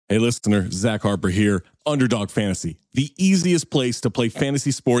Hey, listener, Zach Harper here. Underdog Fantasy, the easiest place to play fantasy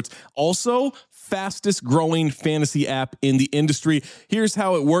sports. Also, fastest growing fantasy app in the industry. Here's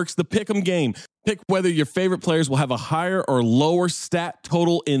how it works. The Pick'em game. Pick whether your favorite players will have a higher or lower stat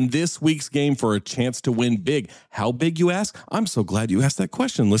total in this week's game for a chance to win big. How big, you ask? I'm so glad you asked that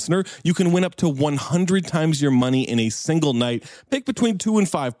question, listener. You can win up to 100 times your money in a single night. Pick between 2 and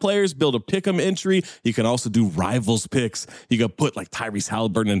 5 players. Build a Pick'em entry. You can also do rivals picks. You can put like Tyrese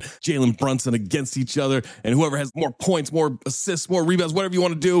Halliburton and Jalen Brunson against each other, and whoever has more points, more assists, more rebounds, whatever you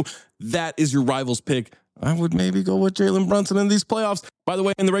want to do, that is your rivals pick. I would maybe go with Jalen Brunson in these playoffs. By the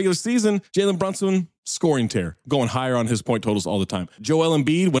way, in the regular season, Jalen Brunson, scoring tear, going higher on his point totals all the time. Joel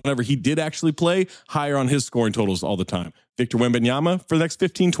Embiid, whenever he did actually play, higher on his scoring totals all the time. Victor Wembanyama, for the next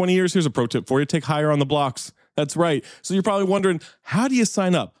 15, 20 years, here's a pro tip for you. Take higher on the blocks. That's right. So you're probably wondering, how do you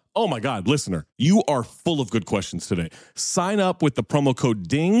sign up? Oh my God, listener, you are full of good questions today. Sign up with the promo code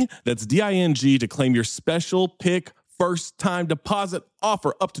DING, that's D-I-N-G, to claim your special pick first time deposit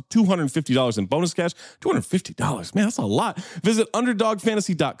offer up to $250 in bonus cash. $250, man, that's a lot. Visit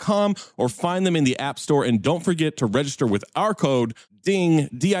underdogfantasy.com or find them in the App Store. And don't forget to register with our code DING,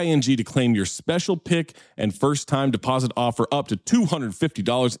 D-I-N-G, to claim your special pick and first time deposit offer up to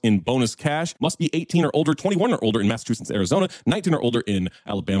 $250 in bonus cash. Must be 18 or older, 21 or older in Massachusetts, Arizona, 19 or older in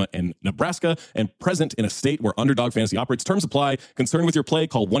Alabama and Nebraska, and present in a state where Underdog Fantasy operates. Terms apply. Concerned with your play,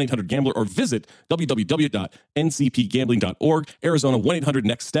 call 1-800-GAMBLER or visit www.ncpgambling.org. Arizona,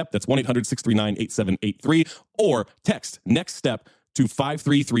 1-800-NEXT-STEP. That's 1-800-639-8783. Or text NEXT STEP to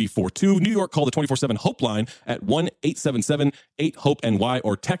 53342. New York, call the 24/7 Hope line at 1-877-8-HOPE-NY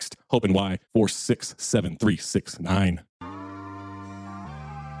or text HOPE-NY 467-369.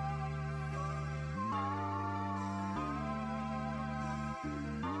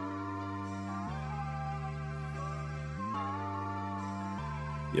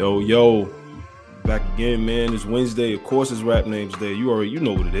 Yo, back again, man. It's Wednesday. Of course, it's Rap Names Day. You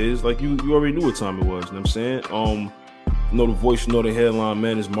know what it is. Like you already knew what time it was. You know what I'm saying? You know the voice, you know the headline,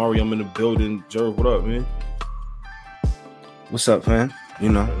 man. It's Mari. I'm in the building. Jerv, what up, man? What's up, man? You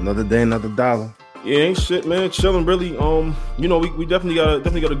know, another day, another dollar. Yeah, ain't shit, man. Chilling, really. You know, we definitely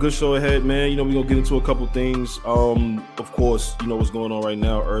got a good show ahead, man. You know, we gonna get into a couple things. Of course, you know what's going on right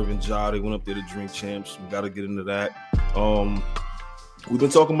now. Irvin Ja, they went up there to drink champs. We gotta get into that. We've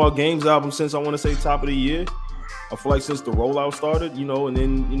been talking about Games album since I want to say top of the year. I feel like since the rollout started, you know, and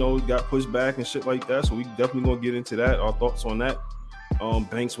then, you know, it got pushed back and shit like that. So we definitely gonna get into that. Our thoughts on that.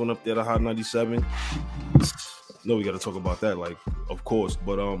 Banks went up there to Hot 97. No, we got to talk about that, like, of course.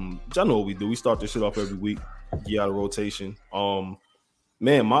 But y'all know what we do. We start this shit off every week. Get out of rotation.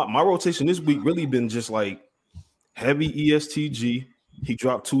 Man, my rotation this week really been just like heavy ESTG. He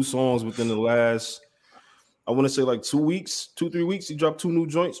dropped 2 songs within the last, I want to say like 2-3 weeks. He dropped 2 new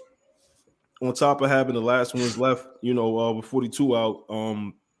joints. On top of having the last one was left, you know, with 42 out.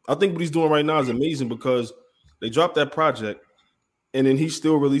 I think what he's doing right now is amazing because they dropped that project and then he's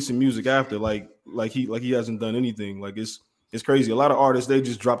still releasing music after, like he hasn't done anything. Like it's crazy. A lot of artists, they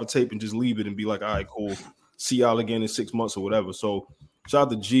just drop a tape and just leave it and be like, all right, cool. See y'all again in 6 months or whatever. So shout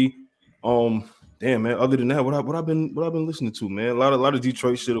out to G. Damn, man. Other than that, what I've been listening to, man. A lot of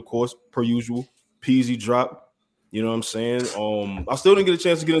Detroit shit, of course, per usual. Peasy drop. You know what I'm saying? I still didn't get a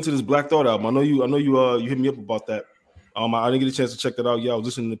chance to get into this Black Thought album. I know you hit me up about that. I didn't get a chance to check that out. Yeah, I was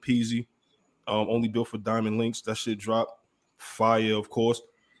listening to Peasy. Only Built for Diamond Links. That shit dropped. Fire, of course.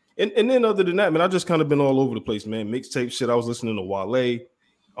 And then other than that, man, I just kind of been all over the place, man. Mixtape shit. I was listening to Wale. You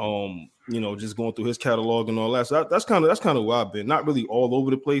know, just going through his catalog and all that. So that's kind of where I've been. Not really all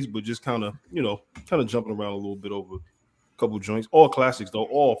over the place, but just kind of jumping around a little bit over a couple joints. All classics though.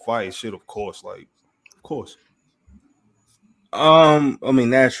 All fire shit, of course. Like, of course. I mean,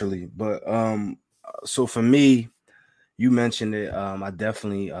 naturally, but so for me, you mentioned it. I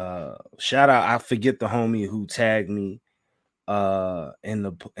definitely shout out. I forget the homie who tagged me in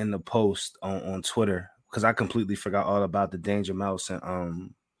the post on Twitter because I completely forgot all about the Danger Mouse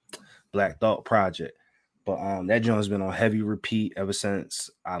and Black Thought project. But that joint's been on heavy repeat ever since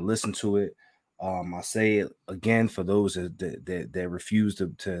I listened to it. I say it again for those that refuse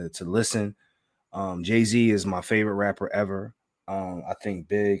to listen. Jay-Z is my favorite rapper ever. I think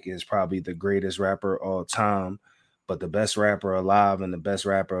Big is probably the greatest rapper all time, but the best rapper alive and the best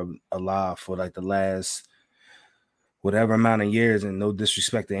rapper alive for like the last whatever amount of years, and no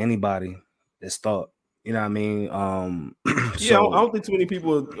disrespect to anybody, is Thought. You know what I mean? Yeah, I don't think too many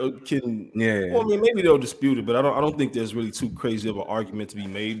people can. Yeah, well, I mean, maybe they'll dispute it, but I don't think there's really too crazy of an argument to be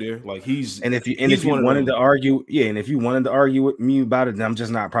made there. Like if you wanted to argue with me about it, then I'm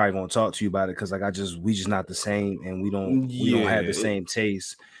just not probably going to talk to you about it because like we just not the same, and we don't have the same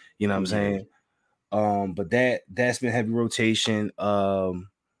taste. You know what I'm saying? But that's been heavy rotation.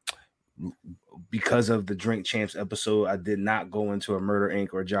 Because of the Drink Champs episode, I did not go into a Murder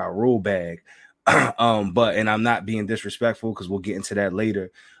Inc. or Ja Rule bag. But and I'm not being disrespectful because we'll get into that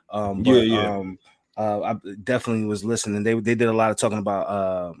later. I definitely was listening. They did a lot of talking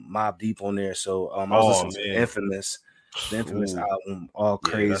about Mobb Deep on there. So I was listening to the Infamous album, All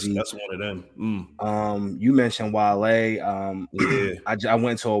Crazy. That's one of them. You mentioned Wale. I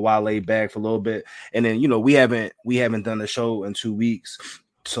went to a Wale bag for a little bit, and then we haven't done a show in 2 weeks.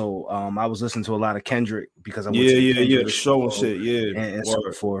 So I was listening to a lot of Kendrick because I went to the show and shit, and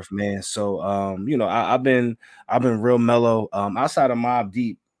so forth, man. So I've been real mellow. Outside of Mobb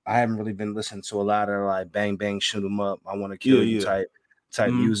Deep, I haven't really been listening to a lot of like bang bang shoot 'em up, I want to kill you type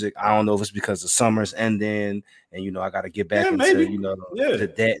music. I don't know if it's because the summer's ending and I got to get back into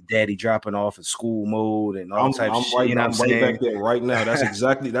the daddy dropping off at school mode and all types of shit. I'm right back there right now. That's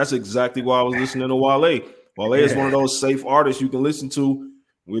exactly why I was listening to Wale. Wale is one of those safe artists you can listen to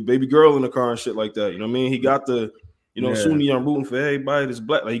with baby girl in the car and shit like that. You know what I mean? He got the Sunni, I'm rooting for everybody that's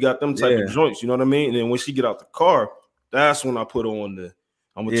black. Like he got them type of joints. You know what I mean? And then when she get out the car, that's when I put on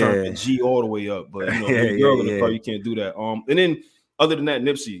I'm gonna turn the G all the way up. But baby girl in the car, you can't do that. And then other than that,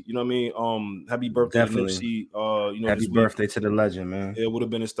 Nipsey, you know what I mean? Happy birthday to Nipsey. Happy birthday to the legend, man. It would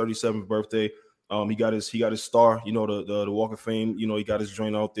have been his 37th birthday. He got his star, the Walk of Fame. He got his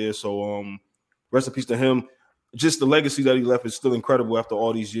joint out there. So rest in peace to him. Just the legacy that he left is still incredible after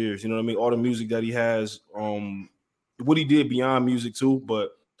all these years. You know what I mean? All the music that he has, what he did beyond music too,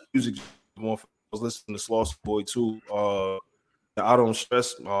 but music. I was listening to Sloss Boy too. I Don't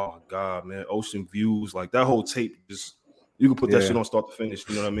Stress. Oh God, man, Ocean Views, like that whole tape. Just you can put that shit on start to finish.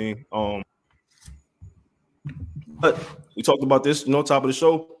 You know what I mean? But we talked about this. Top of the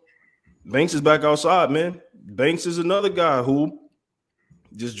show. Banks is back outside, man. Banks is another guy who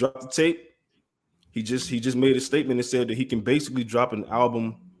just dropped the tape. He just made a statement and said that he can basically drop an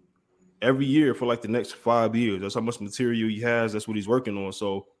album every year for like the next 5 years. That's how much material he has. That's what he's working on.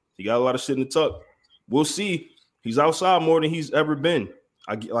 So he got a lot of shit in the tuck. We'll see. He's outside more than he's ever been.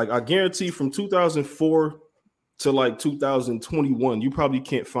 I guarantee from 2004 to like 2021, you probably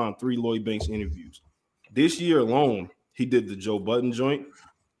can't find 3 Lloyd Banks interviews. This year alone, he did the Joe Budden joint.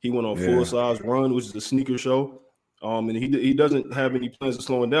 He went on Full Size Run, which is a sneaker show. And he doesn't have any plans of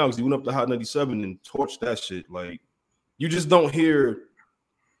slowing down because he went up to Hot 97 and torched that shit. Like, you just don't hear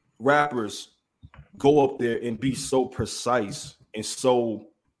rappers go up there and be so precise and so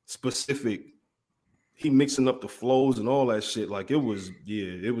specific. He mixing up the flows and all that shit. Like, it's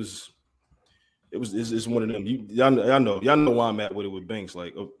one of them. Y'all know why I'm at with it with Banks.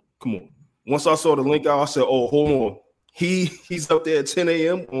 Like, oh, come on. Once I saw the link out, I said, oh, hold on. He's up there at 10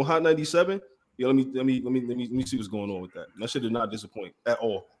 a.m. on Hot 97. Yeah, let me see what's going on with that. That shit did not disappoint at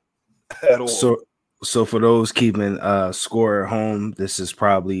all. At all. So for those keeping score at home, this is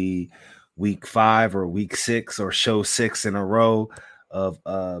probably week 5 or week 6 or show 6 in a row of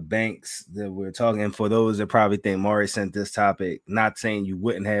Banks that we're talking. And for those that probably think Maury sent this topic, not saying you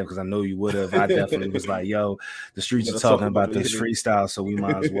wouldn't have, because I know you would have. I definitely was like, yo, the streets are talking about this freestyle, so we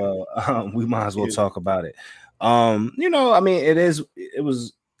might as well talk about it. I mean, it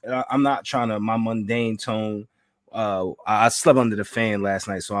was. I'm not trying to my mundane tone. I slept under the fan last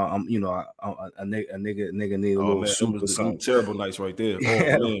night, so I'm a nigga need a little soup or something. Terrible nights right there.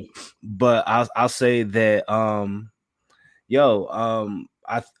 Oh, man. But I'll say that I'm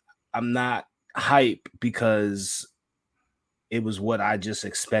not hype because it was what I just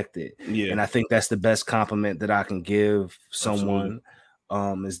expected. Yeah. And I think that's the best compliment that I can give someone.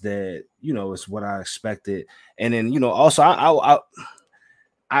 Absolutely. Is that it's what I expected. And then also I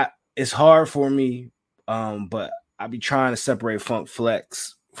it's hard for me, but I be trying to separate Funk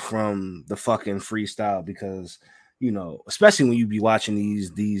Flex from the fucking freestyle because especially when you be watching these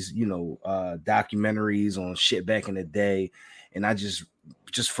documentaries on shit back in the day, and I just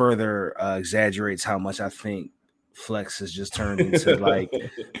further exaggerates how much I think Flex has just turned into like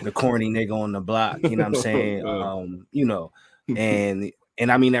the corny nigga on the block. You know what I'm saying? And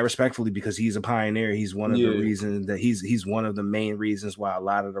I mean that respectfully because he's a pioneer. He's one of the reasons that he's one of the main reasons why a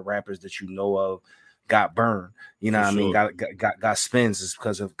lot of the rappers that you know of got burned. You know what I mean? Got spins is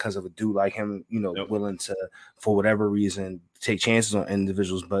because of a dude like him, willing to, for whatever reason, take chances on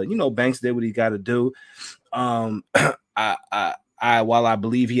individuals. But Banks did what he got to do. While I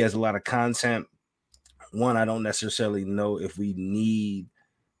believe he has a lot of content, I don't necessarily know if we need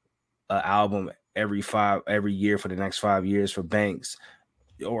an album every year for the next 5 years for Banks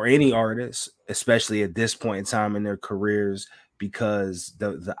or any artist, especially at this point in time in their careers, because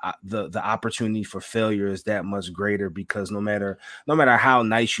the opportunity for failure is that much greater, because no matter how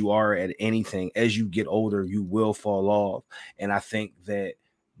nice you are at anything, as you get older, you will fall off. And I think that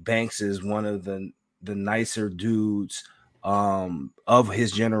Banks is one of the nicer dudes of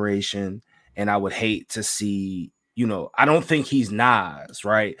his generation. And I would hate to see, I don't think he's Nas,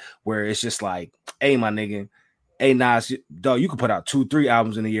 right? Where it's just like, hey, my nigga, hey, Nas, dog, you can put out 2-3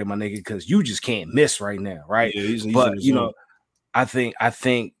 albums in a year, my nigga, because you just can't miss right now, right? Yeah, he's but I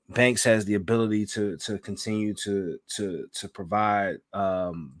think Banks has the ability to continue to provide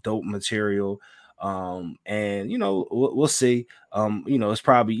dope material. And we'll see. It's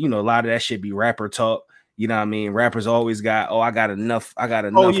probably, a lot of that shit be rapper talk. You know what I mean? Rappers always got, I got enough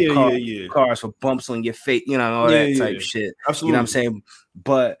cars for bumps on your face, all that type shit. Absolutely. You know what I'm saying?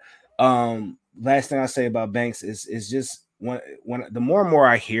 But last thing I say about Banks is just when the more and more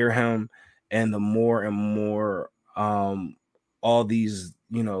I hear him, and the more and more all these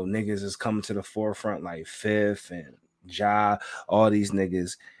niggas is coming to the forefront, like Fifth and Ja, all these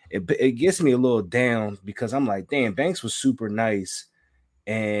niggas, it gets me a little down, because I'm like, damn, Banks was super nice,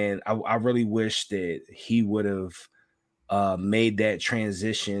 and I really wish that he would have made that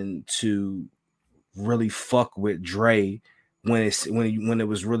transition to really fuck with Dre when it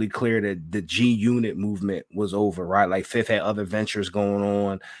was really clear that the G Unit movement was over, right? Like Fifth had other ventures going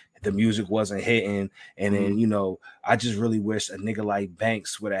on, the music wasn't hitting, and then I just really wish a nigga like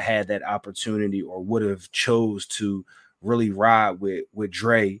Banks would have had that opportunity, or would have chose to really ride with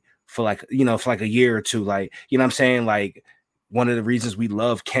Dre for like a year or two. Like, what I'm saying? Like, one of the reasons we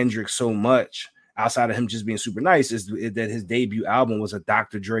love Kendrick so much, outside of him just being super nice, is that his debut album was a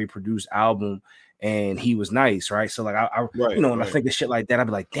Dr. Dre produced album, and he was nice, right? So like when I think of shit like that, I'd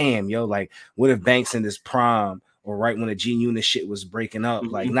be like, damn, yo, like, what if Banks in this prime, or right when the G Unit shit was breaking up,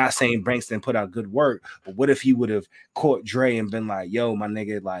 like, not saying Banks didn't put out good work, but what if he would have caught Dre and been like, yo, my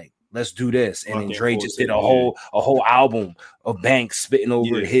nigga, like, let's do this. And then Dre just did a whole album of Banks spitting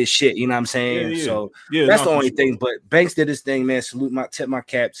over his shit. You know what I'm saying? So that's the only thing. But Banks did his thing, man. Tip my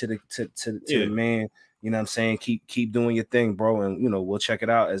cap to the man. You know what I'm saying? Keep doing your thing, bro. And we'll check it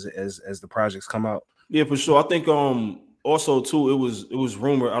out as the projects come out. Yeah, for sure. I think also too, it was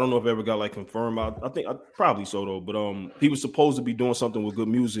rumored. I don't know if it ever got like confirmed. I think probably so though. But he was supposed to be doing something with Good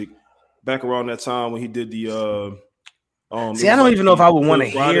Music back around that time when he did the See, I don't even know if I would want to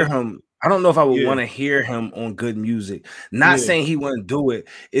hear him. I don't know if I would want to hear him on Good Music. Not saying he wouldn't do it.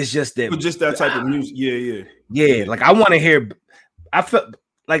 It's just that, just that type of music. Yeah. Like, I want to hear. I felt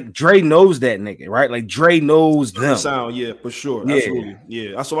like Dre knows that nigga, right? Like, Dre knows them. Sound, yeah, for sure, absolutely,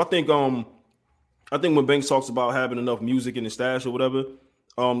 yeah. So I think when Banks talks about having enough music in the stash or whatever,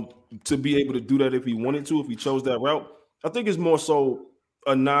 to be able to do that if he wanted to, if he chose that route, I think it's more so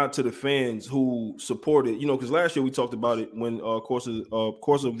a nod to the fans who supported, because last year we talked about it when Course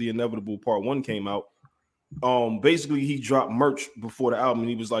of the Inevitable Part 1 came out. Basically he dropped merch before the album, and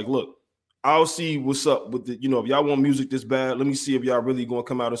he was like, look, I'll see what's up with the, if y'all want music this bad, let me see if y'all really gonna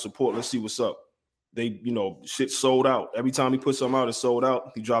come out and support. Let's see what's up. They, shit sold out. Every time he put something out, it sold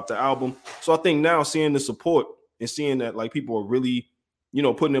out. He dropped the album. So I think now, seeing the support and seeing that like people are really,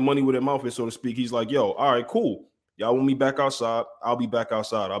 putting their money where their mouth is, so to speak, he's like, yo, all right, cool. Y'all want me back outside? I'll be back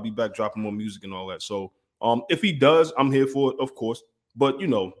outside. I'll be back dropping more music and all that. So if he does, I'm here for it, of course. But,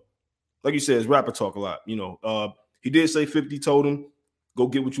 like you said, it's rapper talk a lot. He did say 50 told him, go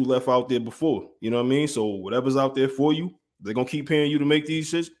get what you left out there before. You know what I mean? So whatever's out there for you, they're going to keep paying you to make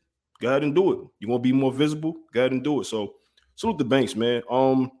these shits. Go ahead and do it. You want to be more visible? Go ahead and do it. So salute the Banks, man.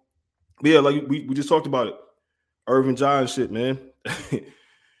 Yeah, like we just talked about it. Irvin John shit, man.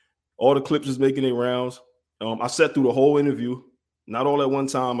 All the clips is making their rounds. I sat through the whole interview, not all at one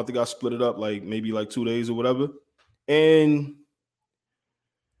time. I think I split it up maybe 2 days or whatever. And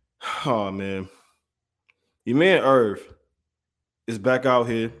oh man, your man Irv is back out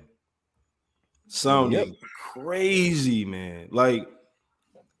here sounding crazy, man. Like,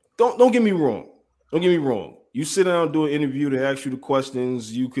 don't get me wrong. Don't get me wrong. You sit down and do an interview, they ask you the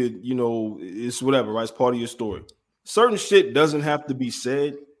questions, you could, it's whatever, right? It's part of your story. Certain shit doesn't have to be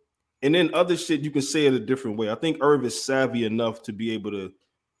said. And then other shit, you can say it a different way. I think Irv is savvy enough to be able to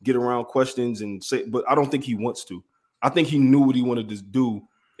get around questions and say, but I don't think he wants to. I think he knew what he wanted to do.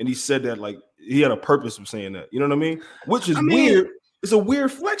 And he said that like he had a purpose of saying that. You know what I mean? Which is weird. It's a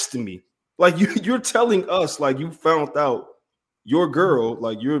weird flex to me. Like you're telling us like you found out your girl,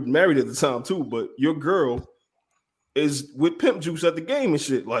 like you're married at the time too, but your girl is with Pimp Juice at the game and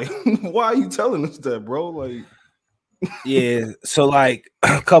shit. Like, why are you telling us that, bro? Like, yeah, so like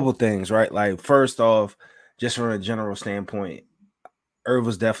a couple things, right? Like, first off, just from a general standpoint, Irv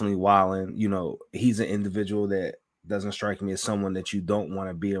was definitely wilding. He's an individual that Doesn't strike me as someone that you don't want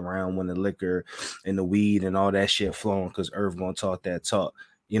to be around when the liquor and the weed and all that shit flowing, because Irv gonna talk that talk.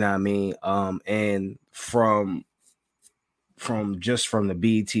 You know what I mean? And from the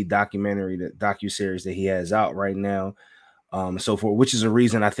BET documentary, the docuseries that he has out right now, so forth, which is a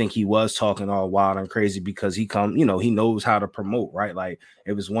reason I think he was talking all wild and crazy, because he knows how to promote, right? Like,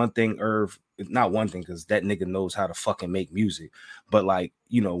 it was one thing Irv, not one thing, because that nigga knows how to fucking make music, but like,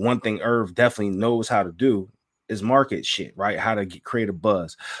 one thing Irv definitely knows how to do is market shit, right? How to create a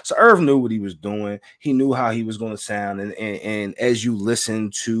buzz. So Irv knew what he was doing. He knew how he was going to sound, and as you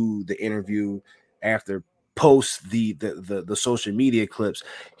listen to the interview after post the social media clips,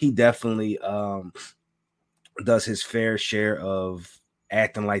 he definitely does his fair share of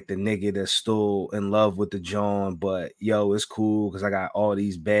acting like the nigga that's still in love with the John, but yo, it's cool because I got all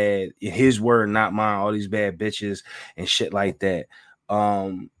these bad, his word, not mine, all these bad bitches and shit like that.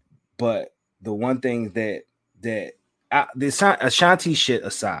 But the one thing the Ashanti shit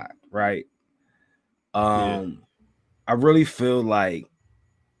aside, right? I really feel like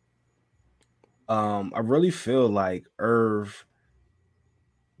Irv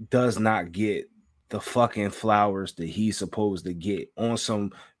does not get the fucking flowers that he's supposed to get on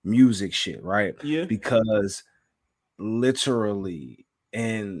some music shit, right? Yeah. Because literally,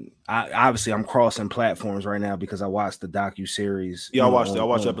 and I'm crossing platforms right now because I watched the docu-series. Yeah, I watched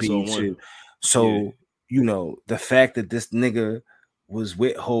episode 1. So, the fact that this nigga was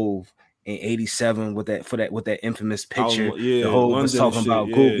with Hove in 87 with that infamous picture, the Hove was talking about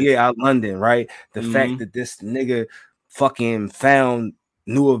out London, right? The fact that this nigga fucking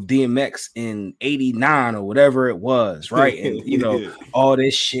knew of DMX in 89 or whatever it was, right? And all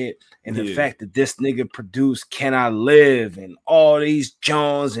this shit, and the fact that this nigga produced Can I Live and all these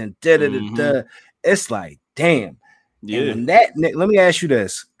Jones and it's like, damn. Yeah. And let me ask you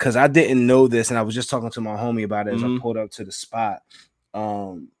this, because I didn't know this, and I was just talking to my homie about it as I pulled up to the spot.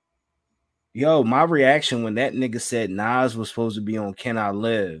 Yo, my reaction when that nigga said Nas was supposed to be on Can I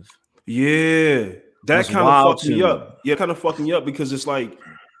Live? Yeah. That kind of fucked me up. Yeah, kind of fucking me up, because it's like,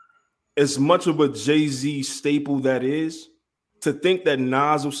 as much of a Jay-Z staple that is, to think that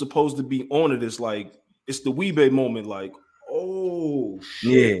Nas was supposed to be on it is like, it's the Weebay moment, like, oh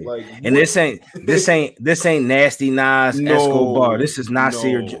shit. Yeah. Like, and this ain't nasty Nas Escobar. This is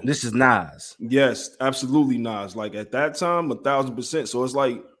Nasir. No. This is Nas. Yes, absolutely Nas. Like, at that time, 1,000%. So it's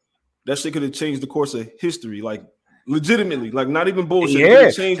like that shit could have changed the course of history, like legitimately, like not even bullshit. Yeah,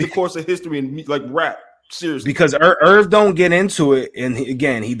 changed the course of history and like rap. Seriously, because Irv don't get into it, and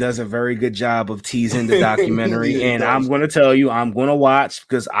he does a very good job of teasing the documentary. And I'm going to tell you, I'm going to watch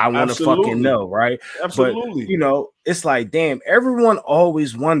because I want to fucking know, right? Absolutely. But it's like, damn, everyone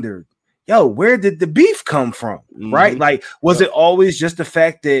always wondered, yo, where did the beef come from, right? Like, was it always just the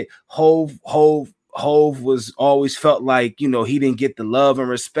fact that Hove was always felt like, he didn't get the love and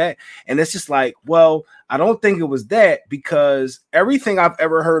respect? And it's just like, well, I don't think it was that, because everything I've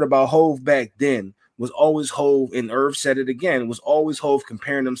ever heard about Hove back then was always Hove, and Irv said it again, was always Hove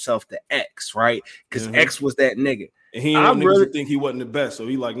comparing himself to X, right? Because X was that nigga. And he didn't really think he wasn't the best. So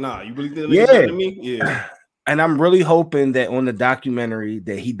he like, nah, you really think that better than me? Yeah. And I'm really hoping that on the documentary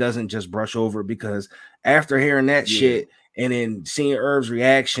that he doesn't just brush over, because after hearing that shit and then seeing Irv's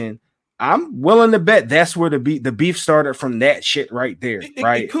reaction, I'm willing to bet that's where the beef started, from that shit right there,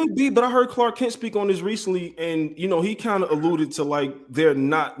 right? It could be, but I heard Clark Kent speak on this recently, and he kind of alluded to like there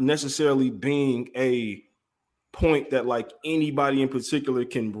not necessarily being a point that like anybody in particular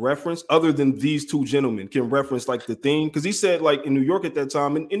can reference other than these two gentlemen can reference like the thing, because he said like in New York at that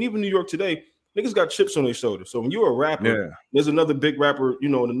time, and even New York today, niggas got chips on their shoulders. So when you're a rapper, there's another big rapper,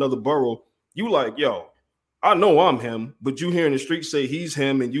 in another borough, you like, yo, I know I'm him, but you hear in the street say he's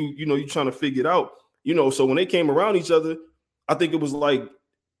him, and you trying to figure it out, So when they came around each other, I think it was like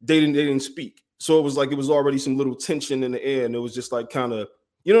they didn't speak. So it was like it was already some little tension in the air, and it was just like kind of,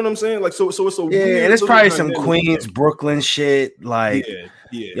 you know what I'm saying? Like so it's so weird, and it's probably some Queens, Brooklyn shit. Like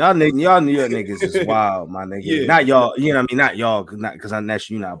y'all New York niggas is wild, my nigga. Yeah. Not y'all, not y'all, not because I'm not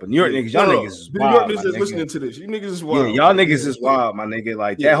you now, but New York niggas, y'all niggas is wild. New York niggas listening to this, you niggas is wild. Yeah, y'all niggas is wild, my nigga.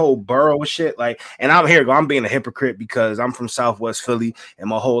 Like that whole borough shit. Like, and I'm being a hypocrite because I'm from Southwest Philly, and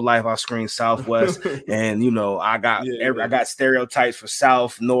my whole life I screamed Southwest, and I got stereotypes for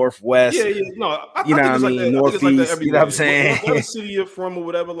South, Northwest. No, you know what I mean, Northeast. You know what I'm saying? What city you're from or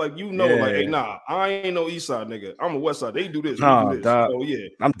whatever, like like, hey, nah, I ain't no East Side nigga. I'm a West Side. They do this. No, do this. So,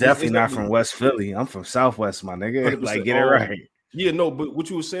 I'm definitely not from West Philly. I'm from Southwest, my nigga. 100%. Like, get it right. Yeah, no, but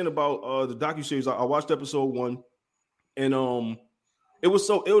what you were saying about the docuseries, I watched episode 1, and it was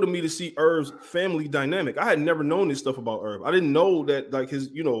so ill to me to see Irv's family dynamic. I had never known this stuff about Irv. I didn't know that like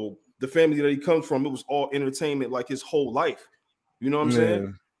his, the family that he comes from, it was all entertainment like his whole life. You know what I'm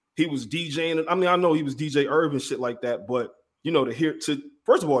saying? He was DJing. I mean, I know he was DJ Irv and shit like that, but you know,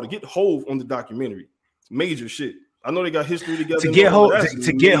 first of all, to get Hove on the documentary, major shit. I know they got history together. To get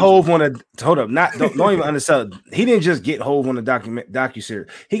Hove on a don't even understand. He didn't just get Hove on the docuseries.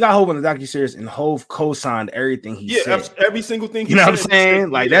 He got Hove on the docuseries, and Hove co-signed everything he said. Every single thing. You know what I'm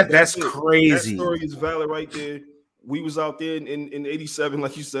saying? Like that's crazy. That story is valid right there. We was out there in 87,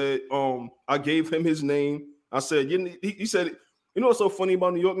 like you said. I gave him his name. I said, he said, you know what's so funny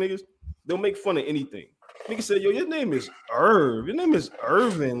about New York niggas? They'll make fun of anything. Nigga said, yo, your name is Irv. Your name is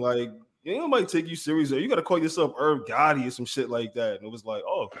Irvin. Like, ain't nobody take you serious. You got to call yourself Irv Gotti or some shit like that. And it was like,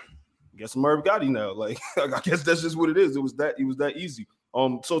 oh, I guess I'm Irv Gotti now. Like, I guess that's just what it is. It was that easy.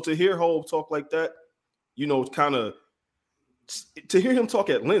 So to hear Hove talk like that, you know, kind of to hear him talk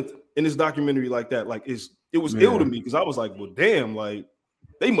at length in this documentary like that, like it was ill to me because I was like, well, damn, like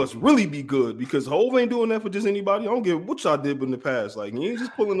they must really be good because Hove ain't doing that for just anybody. I don't give what y'all did in the past. Like he ain't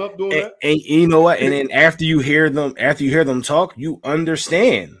just pulling up doing that. And you know what? And then after you hear them talk, you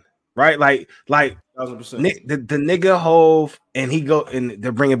understand. Right, like 1,000%. The nigga Hove, and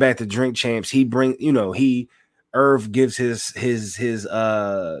they're bringing back the Drink Champs. Irv gives his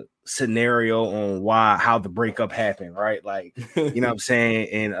scenario on how the breakup happened. Right, like you know what I'm saying.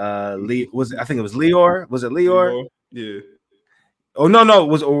 And I think it was Leor. Was it Leor? Yeah. Oh no,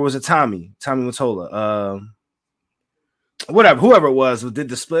 was it Tommy Mottola? Whoever it was did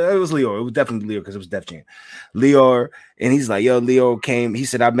the split. It was Leor. It was definitely Leor because it was Def Jam. Leor, and he's like, yo, Leor came. He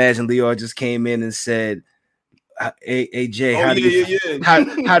said, I imagine Leor just came in and said, hey Jay, how do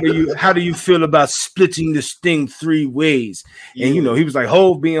you feel about splitting this thing 3 ways? Yeah. And you know, he was like,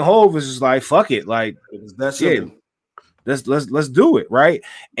 Hove being Hove is just like, fuck it, like that's it. Let's do it, right?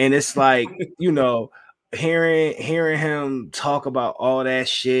 And it's like, you know, hearing him talk about all that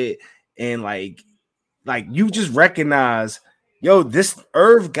shit and like you just recognize, yo, this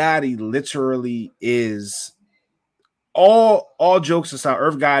Irv Gotti literally is all jokes aside.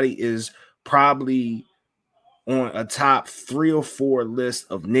 Irv Gotti is probably on a top 3 or 4 list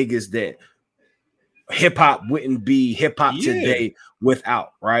of niggas that hip hop wouldn't be hip hop today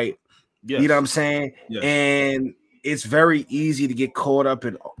without, right? Yes. You know what I'm saying? Yes. And it's very easy to get caught up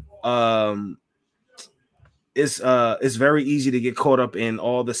in it's very easy to get caught up in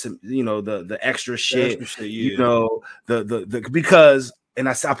all the, you know, the extra shit, you know, the because, and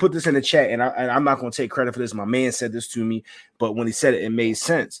I put this in the chat, and I'm not going to take credit for this. My man said this to me, but when he said it, it made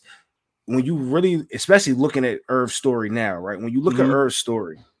sense. When you really, especially looking at Irv's story now, right? When you look at Irv's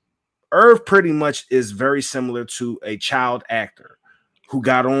story, Irv pretty much is very similar to a child actor who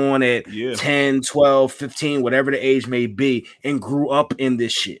got on at 10, 12, 15, whatever the age may be, and grew up in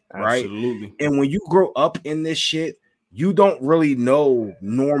this shit, right? Absolutely. And when you grow up in this shit, you don't really know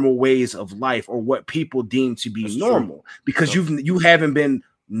normal ways of life or what people deem to be normal because you haven't been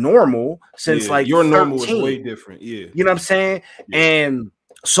normal since like your 13. Normal is way different. Yeah. You know what I'm saying? Yeah. And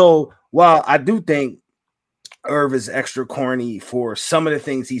so while I do think Irv is extra corny for some of the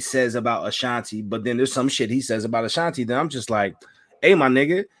things he says about Ashanti, but then there's some shit he says about Ashanti, then I'm just like, hey, my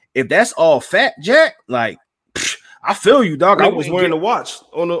nigga, if that's all fat, Jack, like, I feel you, dog. I was wearing a watch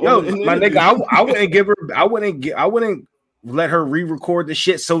on the my nigga. I wouldn't give her. I wouldn't let her re-record the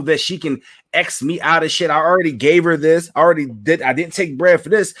shit so that she can X me out of shit. I already gave her this. I didn't take bread for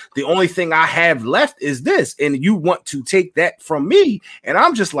this. The only thing I have left is this, and you want to take that from me? And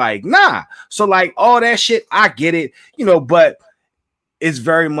I'm just like, nah. So like all that shit, I get it, you know, but it's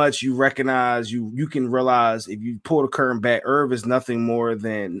very much you recognize, you can realize if you pull the curtain back, Irv is not nothing more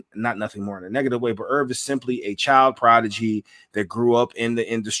in a negative way, but Irv is simply a child prodigy that grew up in the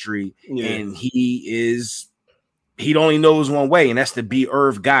industry, and he only knows one way, and that's to be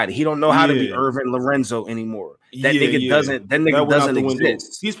Irv Gotti. He don't know how to be Irvin Lorenzo anymore. That nigga doesn't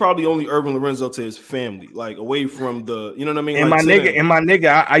exist. He's probably only Irvin Lorenzo to his family, like away from the, you know what I mean? And like my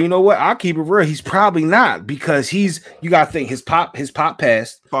nigga, I you know what? I'll keep it real. He's probably not, because you gotta think his pop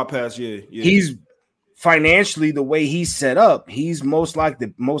passed. He's financially, the way he's set up, he's most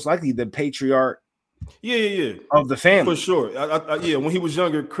likely the patriarch. Of the family, for sure. When he was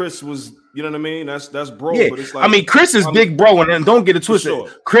younger, Chris was, you know what I mean? That's bro. Yeah. But it's like, I mean, Chris is big bro, and don't get it twisted. Sure.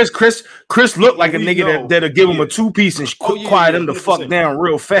 Chris looked like a nigga that'll give him a 2-piece and quiet him the fuck down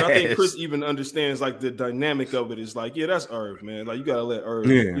real fast. I think Chris even understands like the dynamic of it. Is like, that's Irv, man. Like you gotta let Irv.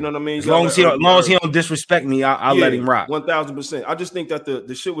 You know what I mean? As long as he don't disrespect me, I'll let him rock. 1,000%. I just think that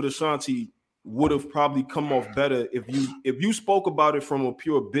the shit with Ashanti would have probably come off better if you spoke about it from a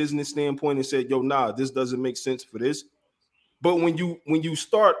pure business standpoint and said, yo, nah, this doesn't make sense for this. But when you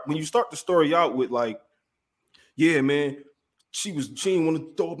start the story out with like, yeah, man, she didn't want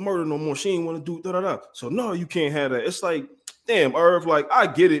to throw up murder no more. She didn't want to do da-da-da. So no, you can't have that. It's like, damn, Irv, like, I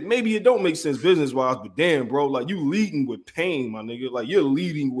get it. Maybe it don't make sense business-wise, but damn, bro, like, you leading with pain, my nigga. Like, you're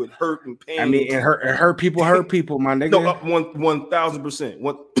leading with hurt and pain. I mean, and hurt people, my nigga. No, 1,000%.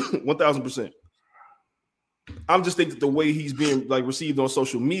 1,000%. I'm just thinking that the way he's being, like, received on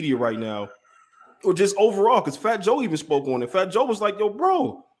social media right now, or just overall, because Fat Joe even spoke on it. Fat Joe was like, yo,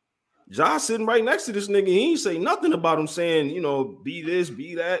 bro, Josh sitting right next to this nigga. He ain't say nothing about him saying, you know, be this,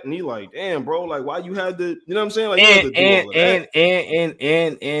 be that. And he like, damn, bro, like, why you had to, you know what I'm saying? Like,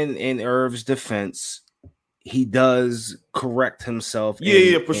 in Irv's defense, he does correct himself.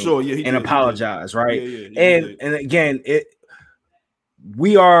 For sure. Yeah, and apologize, right? Yeah, and again,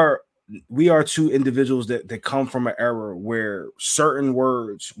 we are two individuals that come from an era where certain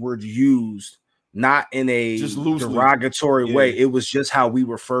words were used not in a derogatory way. It was just how we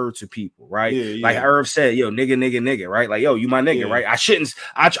refer to people, right? Like Irv said, yo, nigga, right? Like, yo, you my nigga, right?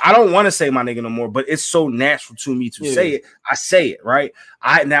 I don't want to say my nigga no more, but it's so natural to me to say it. I say it, right?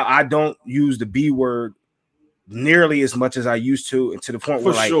 I don't use the B word nearly as much as I used to, and to the point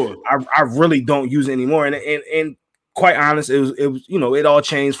where I really don't use it anymore. And quite honest, it was, you know, it all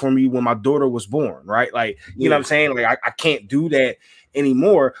changed for me when my daughter was born, right? Like, you know what I'm saying? Like, I can't do that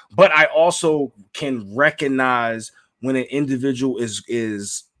anymore, but I also can recognize when an individual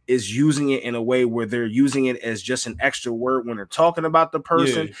is using it in a way where they're using it as just an extra word when they're talking about the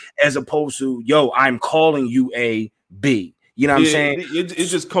person, as opposed to, yo, I'm calling you a B. You know what I'm saying? It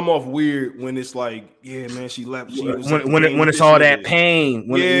just come off weird when it's like, yeah, man, she left. When it's all that pain,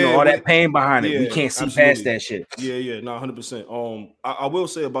 when you know, all that pain behind it, we can't see past that shit. No, 100%. I will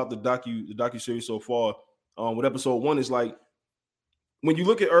say about the docu series so far, with episode 1 is like, when you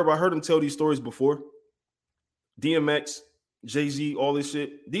look at Irv, I heard him tell these stories before. DMX, Jay-Z, all this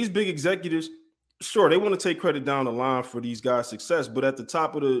shit. These big executives, sure, they want to take credit down the line for these guys' success, but at the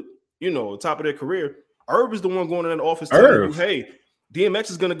top of their career, Irv is the one going in that office telling you, hey, DMX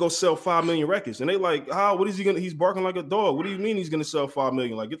is going to go sell 5 million records. And they like, what is he going to, he's barking like a dog. What do you mean he's going to sell 5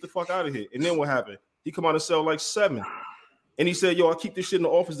 million? Like, get the fuck out of here. And then what happened? He come out and sell like 7. And he said, yo, I keep this shit in the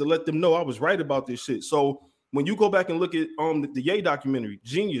office to let them know I was right about this shit. So when you go back and look at the Ye documentary,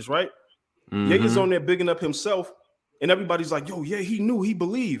 Genius, right? Ye is on there bigging up himself, and everybody's like, yo, he knew, he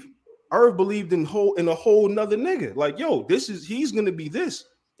believed. Irv believed in a whole nother nigga. Like, yo, he's gonna be this.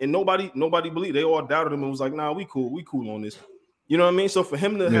 And nobody believed. They all doubted him and was like, nah, we cool on this. You know what I mean? So for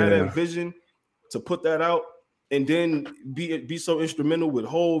him to have that vision, to put that out, and then be so instrumental with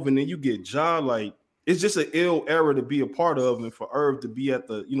Hove, and then you get Ja, like, it's just an ill era to be a part of, and for Irv to be at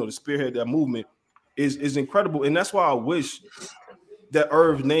the, you know, to spearhead that movement is incredible. And that's why I wish that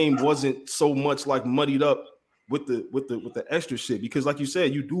Irv's name wasn't so much like muddied up with the extra shit, because like you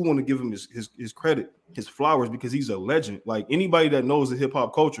said, you do want to give him his credit, his flowers, because he's a legend. Like, anybody that knows the hip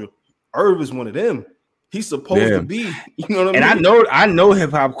hop culture, Irv is one of them. He's supposed to be, you know what I mean? And I know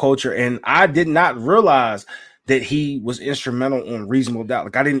hip hop culture, and I did not realize that he was instrumental on Reasonable Doubt.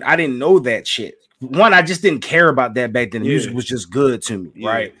 Like, I didn't know that shit. One, I just didn't care about that back then. The music was just good to me,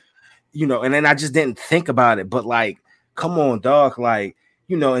 right? You know, and then I just didn't think about it. But like, come on, dog, like,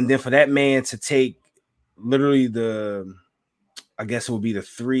 you know, and then for that man to take literally I guess it would be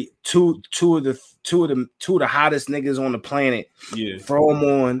two of the hottest niggas on the planet, throw them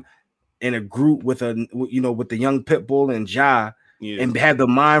on in a group with the young Pitbull and Ja, and have the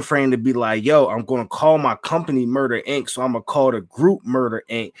mind frame to be like, yo, I'm gonna call my company Murder Inc., so I'm gonna call the group Murder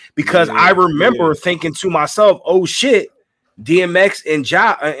Inc. Because I remember thinking to myself, oh shit, DMX and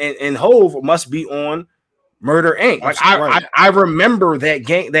Ja and Hove must be on Murder Inc. Like, I remember that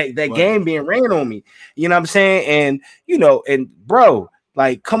game game being ran on me. You know what I'm saying? And you know, and bro,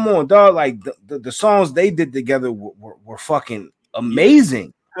 like, come on, dog. Like, the songs they did together were fucking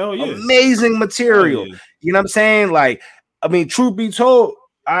amazing. Hell yeah. Amazing material. You know what I'm saying? Like, I mean, truth be told,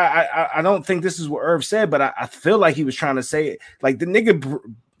 I don't think this is what Irv said, but I feel like he was trying to say it. Like, the nigga,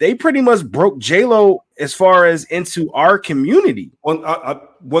 they pretty much broke J-Lo as far as into our community.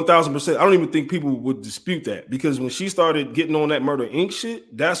 1,000%. I don't even think people would dispute that, because when she started getting on that Murder Inc.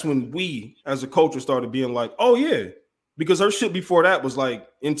 shit, that's when we as a culture started being like, oh yeah, because her shit before that was like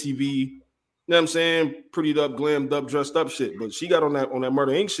MTV, you know what I'm saying, prettied up, glammed up, dressed up shit. But she got on that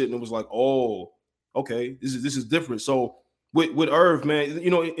Murder Inc. shit, and it was like, oh, okay, this is different. So with Irv, man, you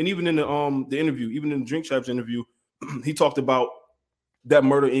know, and even in the interview, even in the Drink Champs interview, he talked about that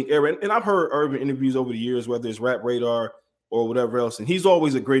Murder Inc. era. And I've heard Irv in interviews over the years, whether it's Rap Radar or whatever else, and he's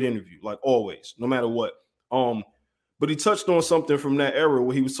always a great interview, like always, no matter what. But he touched on something from that era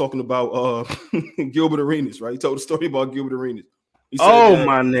where he was talking about Gilbert Arenas, right? He told a story about Gilbert Arenas. He said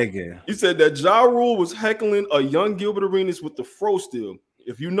my nigga. He said that Ja Rule was heckling a young Gilbert Arenas with the fro still.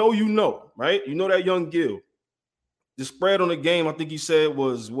 If you know, you know, right? You know that young Gil. The spread on the game, I think he said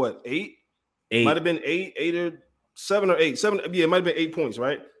was what, 8? Might have been 8 or 7 or 8. 7, yeah, it might have been 8 points,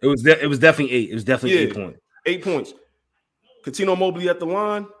 right? It was definitely 8. It was definitely 8 points. 8 points. Coutinho Mobley at the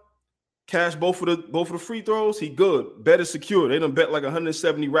line, cash both of the free throws. He good. Bet is secure. They done bet like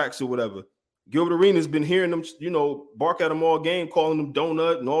 170 racks or whatever. Gilbert Arenas been hearing them, bark at him all game, calling him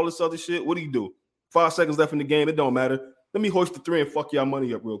donut and all this other shit. What do you do? 5 seconds left in the game. It don't matter. Let me hoist the 3 and fuck y'all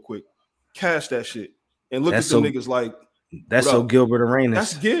money up real quick. Cash that shit. And look at them niggas like. That's so Gilbert Arenas.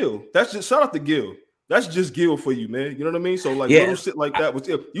 That's Gil. That's just, shout out to Gil. That's just Gil for you, man. You know what I mean? So like little shit like that.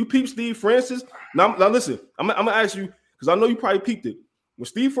 If you peep Steve Francis. Now listen, I'm gonna ask you, because I know you probably peeped it. When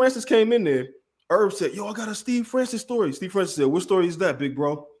Steve Francis came in there, Herb said, yo, I got a Steve Francis story. Steve Francis said, what story is that, big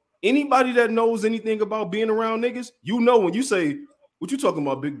bro? Anybody that knows anything about being around niggas, when you say, what you talking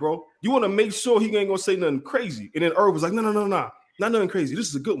about, big bro? You want to make sure he ain't gonna say nothing crazy. And then Herb was like, no, not nothing crazy. This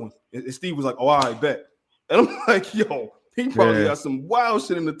is a good one. And Steve was like, oh, I bet. And I'm like, yo, he probably got some wild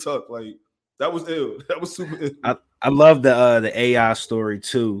shit in the tuck. Like, that was ill. That was super ill. I love the AI story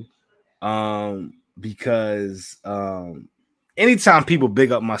too. Because anytime people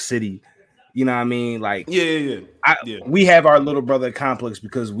big up my city, you know what I mean? Like, we have our little brother complex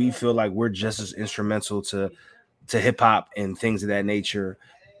because we feel like we're just as instrumental to hip hop and things of that nature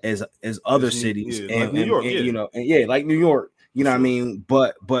as other cities, and like New York, like New York, you know what I mean?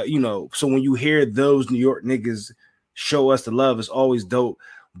 But so when you hear those New York niggas show us the love, it's always dope.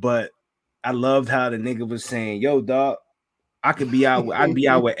 But I loved how the nigga was saying, yo, dog, I'd be out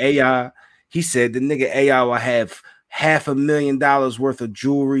with AI. He said the nigga AI will have $500,000 worth of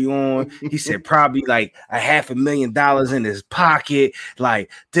jewelry on. He said probably like $500,000 in his pocket,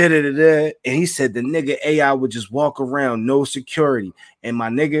 like da-da-da-da. And he said the nigga AI would just walk around, no security. And my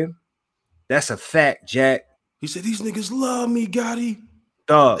nigga, that's a fact, Jack. He said these niggas love me, Gotti.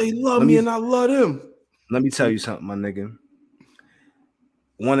 Dog, they love me and I love them. Let me tell you something, my nigga.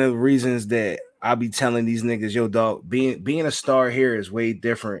 One of the reasons that I be telling these niggas, yo, dog, being a star here is way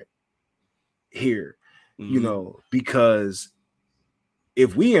different here, because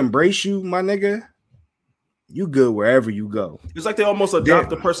if we embrace you, my nigga, you good wherever you go. It's like they almost adopt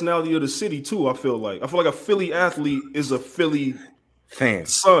the personality of the city too. I feel like a Philly athlete is a Philly fan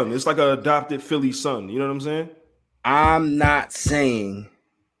son. It's like an adopted Philly son. You know what I'm saying? I'm not saying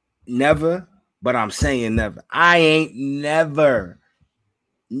never, but I'm saying never. I ain't never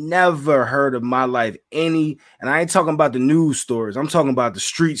heard of my life and I ain't talking about the news stories. I'm talking about the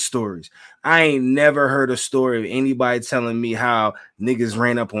street stories. I ain't never heard a story of anybody telling me how niggas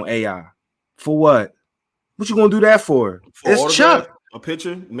ran up on AI. For what? What you gonna do that for? It's Chuck. A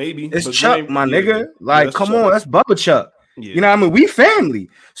picture, maybe. It's Chuck, my nigga. Like, come on, that's Bubba Chuck. Yeah. You know what I mean? We family.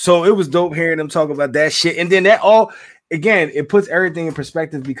 So it was dope hearing them talk about that shit. And then that all, again, it puts everything in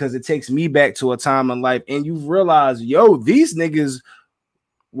perspective because it takes me back to a time in life. And you realize, yo, these niggas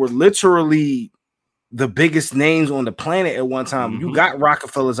were literally the biggest names on the planet at one time. You got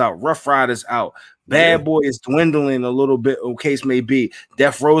Rockefellers out, Rough Riders out, Bad Boy is dwindling a little bit, case may be.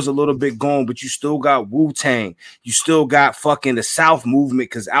 Death Row's a little bit gone, but you still got Wu-Tang. You still got fucking the South movement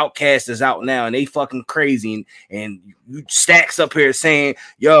because Outkast is out now and they fucking crazy. And you stacks up here saying,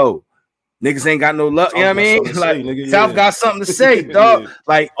 yo, niggas ain't got no luck. You know what I mean? Like, South got something to say, dog.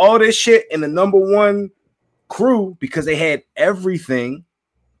 Like, all this shit in the number one crew because they had everything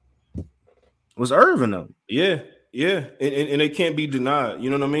was Irvin though. Yeah. And it can't be denied.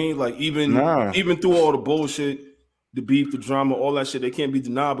 You know what I mean? Like even through all the bullshit, the beef, the drama, all that shit, they can't be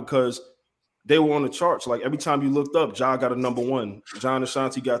denied because they were on the charts. Like every time you looked up, Ja got a number one. John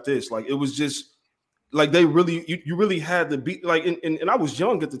Ashanti got this. Like it was just like they really, you really had to be like. And I was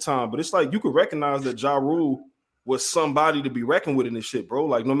young at the time, but it's like you could recognize that Ja Rule was somebody to be reckoned with in this shit, bro.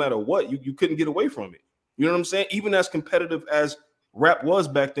 Like no matter what, you couldn't get away from it. You know what I'm saying? Even as competitive as rap was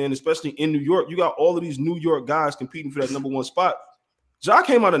back then, especially in New York, you got all of these New York guys competing for that number one spot. Ja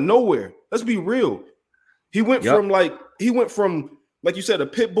came out of nowhere. Let's be real. He went from like you said, a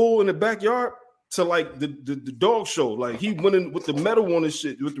pit bull in the backyard to like the dog show. Like he went in with the medal on his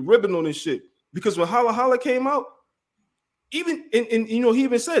shit, with the ribbon on his shit. Because when Holla Holla came out, even and he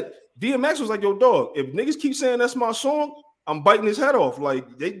even said DMX was like, yo, dog, if niggas keep saying that's my song, I'm biting his head off. Like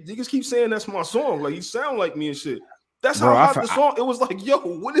niggas keep saying that's my song. Like he sound like me and shit. That's how hot the song. It was like, yo,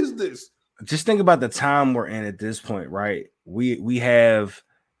 what is this? Just think about the time we're in at this point, right? We have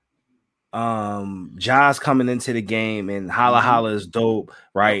Ja's coming into the game and Holla Holla is dope,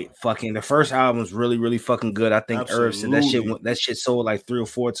 right? Fucking the first album was really, really fucking good. I think Irv said that shit sold like 3 or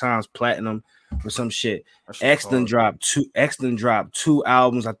 4 times platinum. for some shit. X done dropped two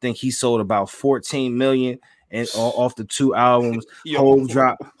albums. I think he sold about 14 million and off the 2 albums. Hove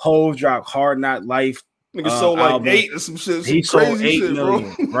dropped Hard Knock Life. Nigga sold like album. 8 or some shit. He sold 8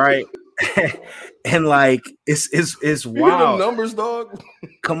 million, bro. Right? And like it's wild. Numbers, dog.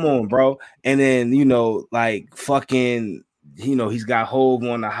 Come on, bro. And then like fucking, he's got Hove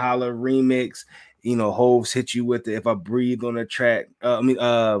on the Holla remix. Hove's hit you with the If I Breathe on the track.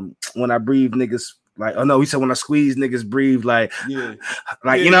 When I breathe, niggas like, oh no, he said when I squeeze, niggas breathe. Like, yeah.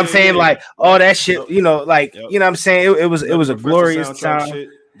 Like, you know what I'm saying? Yeah. Like all that shit, like, you know what I'm saying? It was a glorious time.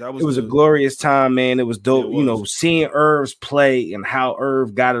 It was a glorious time, man. It was dope. Yeah, it was. Seeing Irv's play and how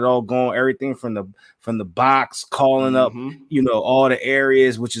Irv got it all going, everything from the box, calling up, all the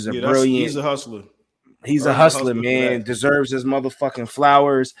areas, which is brilliant. He's a hustler. He's a hustler, man. Deserves his motherfucking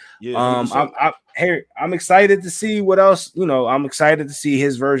flowers. Yeah, I'm excited to see what else. I'm excited to see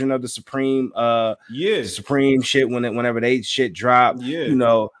his version of the Supreme. The Supreme shit whenever they shit drop.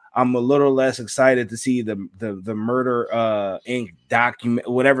 Yeah. I'm a little less excited to see the Murder Inc. document,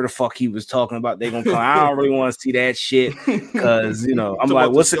 whatever the fuck he was talking about. They gonna come. I don't really want to see that shit because I'm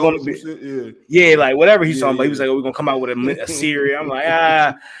like, what's it gonna be? Yeah, like whatever he's talking about. He was like, oh, we're gonna come out with a series. I'm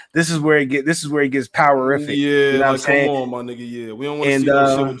like, this is where it gets powerific. Yeah, you know what I'm saying? Come on, my nigga. Yeah, we don't want to see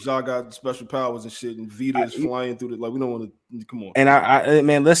that shit when Ja got special powers and shit, and Vita is flying through the, like, we don't want to. Come on. And I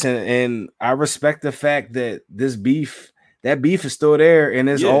man, listen, and I respect the fact that this beef. That beef is still there, and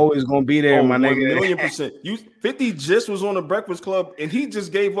it's always gonna be there, my nigga. 1,000,000%. 50 just was on the Breakfast Club, and he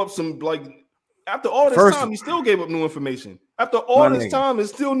just gave up some, like, after all this time, he still gave up new information. After all this time,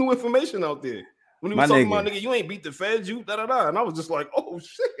 there's still new information out there. When he was talking about, nigga, you ain't beat the feds, you da-da-da. And I was just like, oh,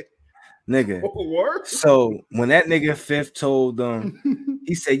 shit. Nigga. Oh, word? So when that nigga Fifth told them,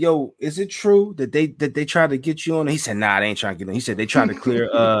 he said, yo, is it true that they tried to get you on? He said, nah, they ain't trying to get on. He said, they tried to clear,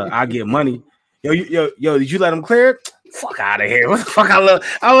 I get money. Yo, did you let them clear it? Fuck out of here. What the fuck I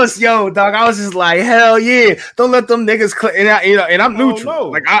was just like, hell yeah. Don't let them niggas clear. And I'm neutral.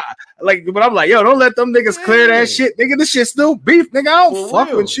 But I'm like, yo, don't let them niggas clear that shit. Nigga, this shit still beef. Nigga, I don't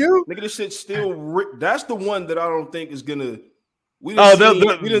fuck with you. Nigga, this shit still that's the one that I don't think is gonna there'll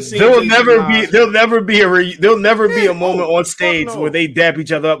never be a moment on stage where they dap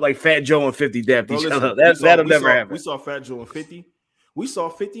each other up like Fat Joe and 50 dapped each other. That'll never happen. We saw Fat Joe and 50. We saw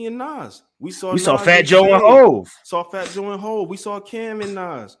 50 and Nas. We saw Fat Joe and Hove. We saw Cam and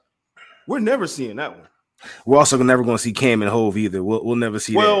Nas. We're never seeing that one. We're also never going to see Cam and Hove either. We'll never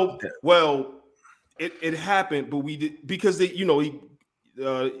see that. Well, it happened, but we did because Cam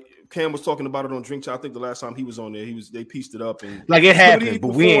was talking about it on Drink Chat. I think the last time he was on there, they pieced it up and like it happened, but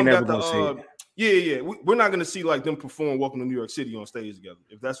we ain't never going to see it. Yeah. We're not gonna see like them perform "Welcome to New York City" on stage together.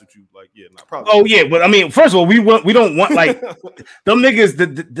 If that's what you like, not probably. Oh yeah, but I mean, first of all, we don't want like them niggas.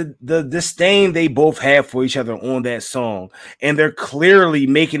 The disdain they both have for each other on that song, and they're clearly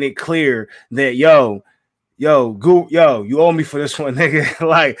making it clear that you owe me for this one, nigga.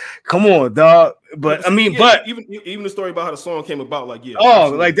 Like, come on, dog. But I mean, even the story about how the song came about, like,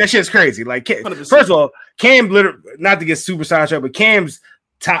 like that shit's crazy. Like, first of all, Cam literally, not to get super sidetracked, but Cam's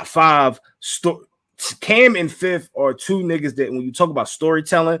top 5 Cam and Fifth are 2 niggas that when you talk about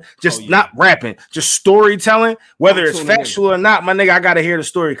storytelling, not rapping, just storytelling, whether it's factual or not, my nigga, I gotta hear the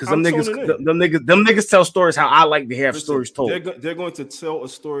story because them niggas tell stories how I like to have stories told. They're going to tell a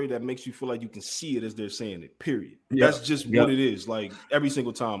story that makes you feel like you can see it as they're saying it. Period. That's just what it is. Like every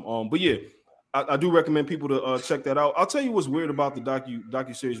single time. But yeah, I do recommend people to check that out. I'll tell you what's weird about the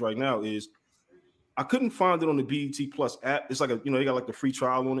docu series right now is I couldn't find it on the BET Plus app. It's like they got like the free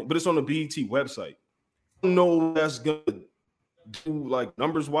trial on it, but it's on the BET website. I don't know that's gonna do like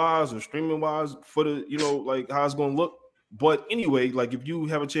numbers wise or streaming wise for the like how it's gonna look. But anyway, like if you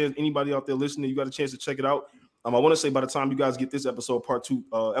have a chance, anybody out there listening, you got a chance to check it out. I want to say by the time you guys get this episode,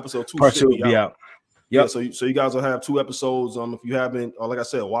 episode 2 will be out. Yeah, so you guys will have 2 episodes. If you haven't, like I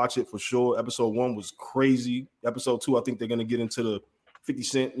said, watch it for sure. Episode 1 was crazy. Episode 2, I think they're gonna get into the 50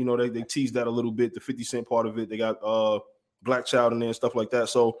 Cent, they teased that a little bit, the 50 Cent part of it. They got Black Child in there and stuff like that.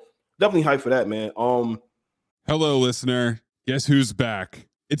 So definitely hype for that, man. Hello, listener. Guess who's back?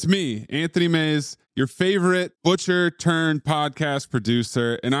 It's me, Anthony Mays, your favorite butcher turned podcast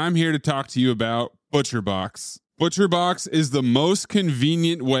producer, and I'm here to talk to you about ButcherBox. ButcherBox is the most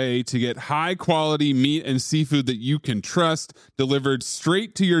convenient way to get high quality meat and seafood that you can trust delivered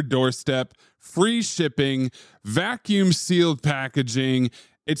straight to your doorstep. Free shipping, vacuum sealed packaging.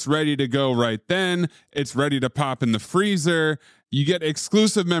 It's ready to go right then. It's ready to pop in the freezer. You get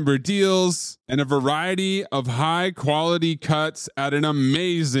exclusive member deals and a variety of high quality cuts at an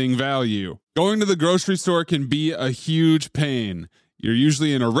amazing value. Going to the grocery store can be a huge pain. You're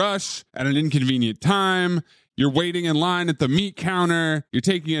usually in a rush at an inconvenient time. You're waiting in line at the meat counter. You're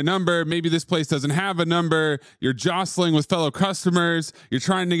taking a number. Maybe this place doesn't have a number. You're jostling with fellow customers. You're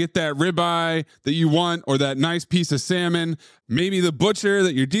trying to get that ribeye that you want or that nice piece of salmon. Maybe the butcher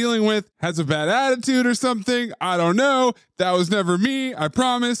that you're dealing with has a bad attitude or something. I don't know. That was never me, I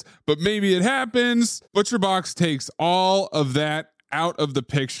promise. But maybe it happens. ButcherBox takes all of that out of the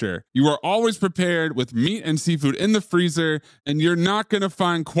picture. You are always prepared with meat and seafood in the freezer, and you're not going to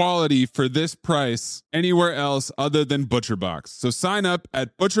find quality for this price anywhere else other than ButcherBox. So sign up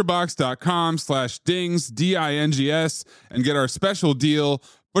at butcherbox.com/dings, D-I-N-G-S, and get our special deal.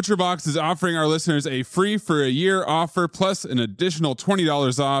 ButcherBox is offering our listeners a free for a year offer plus an additional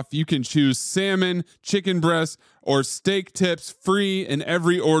 $20 off. You can choose salmon, chicken breast, or steak tips free in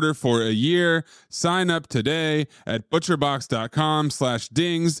every order for a year. Sign up today at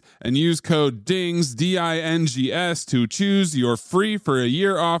butcherbox.com/dings and use code DINGS, D-I-N-G-S, to choose your free for a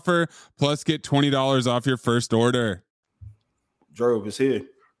year offer plus get $20 off your first order. Jerv, it's here.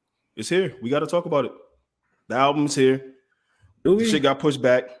 It's here. We got to talk about it. The album's here. The shit got pushed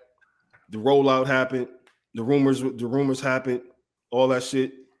back. The rollout happened. The rumors happened. All that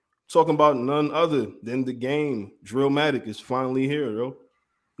shit. Talking about none other than the game. Drillmatic is finally here, yo.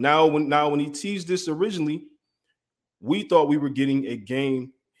 Now when he teased this originally, we thought we were getting a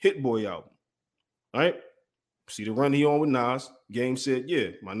Game Hit Boy album. All right? See the run he on with Nas. Game said, yeah,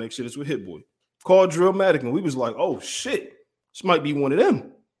 my next shit is with Hit Boy. Called Drillmatic, and we was like, oh shit, this might be one of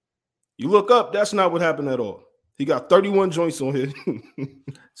them. You look up, that's not what happened at all. He got 31 joints on here.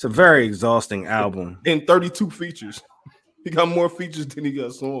 It's a very exhausting album. And 32 features. He got more features than he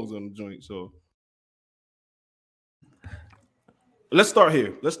got songs on the joint. So let's start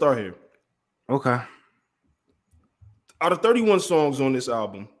here. Okay. Out of 31 songs on this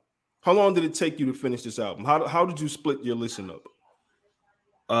album, how long did it take you to finish this album? How did you split your listen up?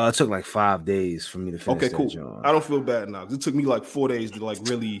 It took like 5 days for me to finish. Okay, cool. Joint. I don't feel bad now. It took me like 4 days to like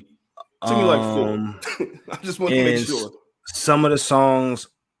really. It took me like 4. I just want to make sure. Some of the songs.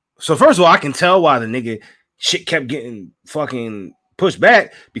 So first of all, I can tell why the nigga shit kept getting fucking pushed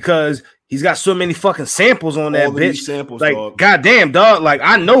back because he's got so many fucking samples on that bitch. Samples, like, dog. goddamn, dog. Like,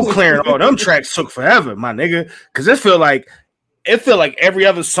 I know clearing all them tracks took forever, my nigga. Because it feel like every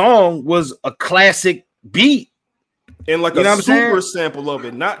other song was a classic beat. And like a super sample of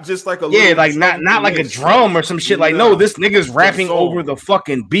it, not just like a like not like a drum or some shit. Like, no, this nigga's rapping over the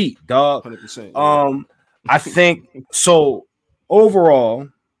fucking beat, dog. 100%. Yeah. I think so. Overall,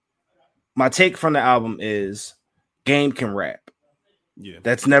 my take from the album is Game can rap. Yeah,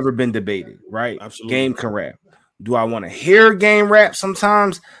 that's never been debated, right? Absolutely. Game can rap. Do I want to hear Game rap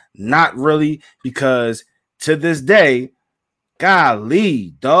sometimes? Not really, because to this day,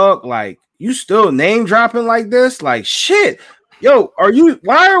 golly, dog, like, you still name dropping like this? Like, shit. Yo,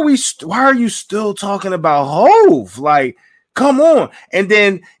 why are you still talking about Hove? Like, come on. And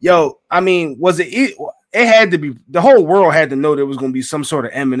then, yo, I mean, it had to be, the whole world had to know there was going to be some sort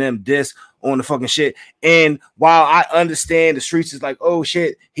of Eminem diss on the fucking shit. And while I understand the streets is like, oh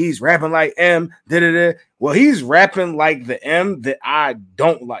shit, he's rapping like M, well, he's rapping like the M that I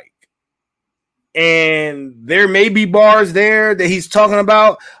don't like. And there may be bars there that he's talking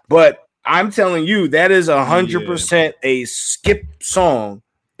about, but I'm telling you, that is 100% a skip song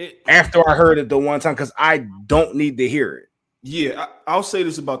after I heard it the one time because I don't need to hear it. Yeah, I'll say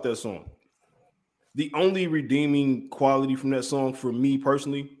this about that song. The only redeeming quality from that song for me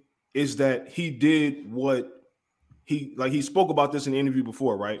personally is that he did what he spoke about this in the interview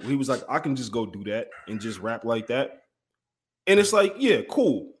before, right? He was like, I can just go do that and just rap like that. And it's like, yeah,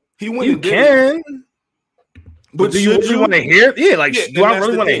 cool. He went you and did can. It. But do you really want to hear it? Yeah, like, do I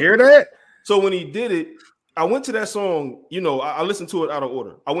really want to hear that? So when he did it, I went to that song, I listened to it out of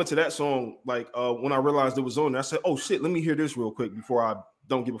order. I went to that song, like, when I realized it was on there, I said, oh shit, let me hear this real quick before I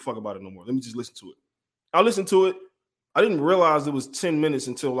don't give a fuck about it no more. Let me just listen to it. I listened to it. I didn't realize it was 10 minutes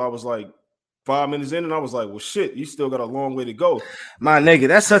until I was like 5 minutes in, and I was like, well, shit, you still got a long way to go. My nigga,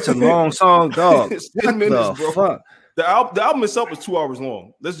 that's such a long song, dog. It's 10 minutes, bro. Fuck? The album itself is 2 hours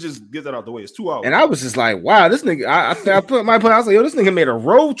long. Let's just get that out the way. It's 2 hours. And I was just like, wow, this nigga, I was like, yo, this nigga made a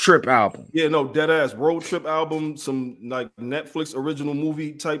road trip album. Yeah, no, dead ass road trip album, some like Netflix original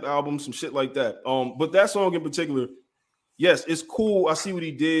movie type album, some shit like that. But that song in particular, yes, it's cool. I see what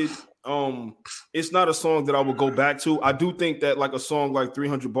he did. It's not a song that I would go back to. I do think that like a song like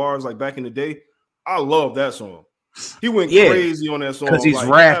 300 Bars, like back in the day, I love that song. He went crazy on that song because he's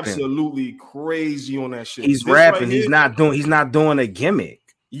rapping, absolutely crazy on that shit. He's rapping. Right, he's not doing a gimmick.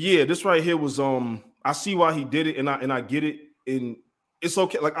 Yeah, this right here was I see why he did it, and I get it. And it's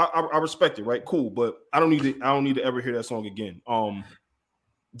okay. Like I respect it, right? Cool, but I don't need to ever hear that song again.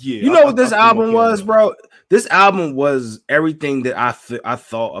 Yeah, you know what this album was, bro? This album was everything that I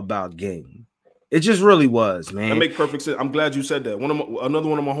thought about Game. It just really was, man. That make perfect sense. I'm glad you said that. Another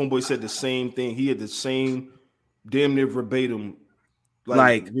one of my homeboys said the same thing. He had the same damn near verbatim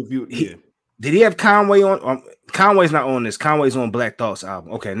like review. Yeah. Did he have Conway on? Conway's not on this. Conway's on Black Thought's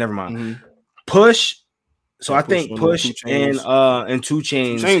album. Okay, never mind. Mm-hmm. Push. So I think Push and 2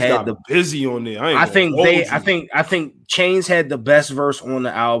 Chainz had the busy on there. I think Chainz had the best verse on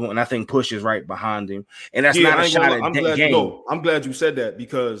the album, and I think Push is right behind him. And that's not a shot at Game. No, I'm glad you said that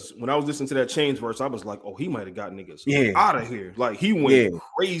because when I was listening to that Chainz verse, I was like, oh, he might have got niggas out of here. Like he went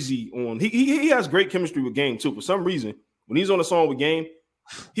crazy on. He has great chemistry with Game too. For some reason, when he's on a song with Game,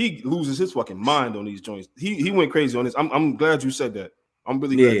 he loses his fucking mind on these joints. He went crazy on this. I'm glad you said that. I'm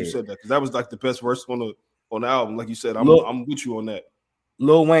really glad you said that because that was like the best verse on the album. Like you said, I'm with you on that.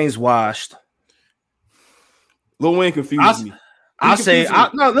 Lil Wayne's washed. Lil Wayne confuses me.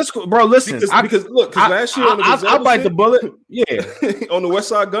 Let's go, bro. Listen, because last year I'll bite the bullet. Yeah, on the West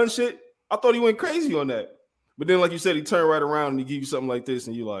Side Gun shit, I thought he went crazy on that. But then, like you said, he turned right around and he give you something like this,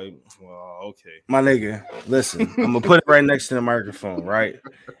 and you like, well, okay, my nigga. Listen, I'm gonna put it right next to the microphone. Right,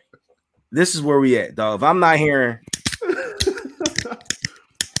 this is where we at, dog. If I'm not hearing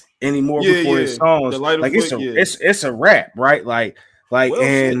anymore before his songs, like it's a rap, right? Like,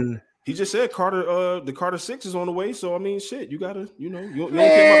 and shit. He just said the Carter 6 is on the way. So I mean, shit, you gotta, you don't care about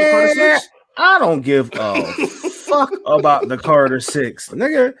the Carter 6. I don't give a fuck about the Carter 6,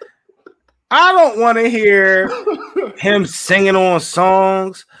 nigga. I don't want to hear him singing on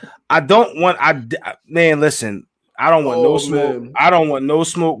songs. Man, listen, I don't want no smoke. Man. I don't want no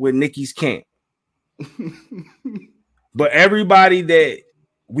smoke with Nicki's Camp. But everybody that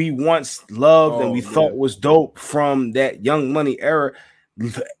we once loved and we thought was dope from that Young Money era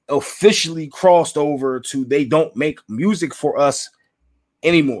officially crossed over to they don't make music for us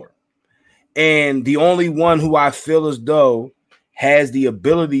anymore. And the only one who I feel as though has the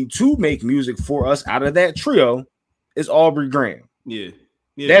ability to make music for us out of that trio is Aubrey Graham. Yeah.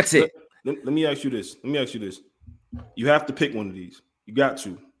 That's it. Let me ask you this. You have to pick one of these. You got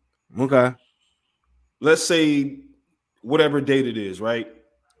to. Okay. Let's say whatever date it is, right?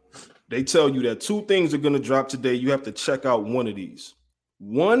 They tell you that 2 things are going to drop today. You have to check out one of these.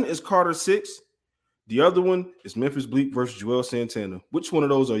 One is Carter 6. The other one is Memphis Bleek versus Joel Santana. Which one of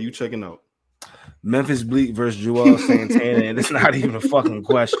those are you checking out? Memphis Bleek versus Joel Santana, and it's not even a fucking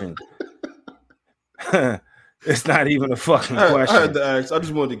question. It's not even a fucking question. I had to ask. I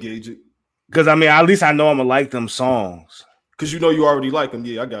just wanted to gauge it. Because, I mean, at least I know I'm going to like them songs. Because you know you already like them.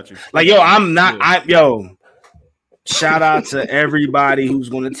 Yeah, I got you. Like, yo, I'm not – shout out to everybody who's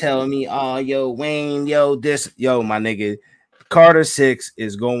going to tell me, oh, yo, Wayne, yo, this. Yo, my nigga, Carter 6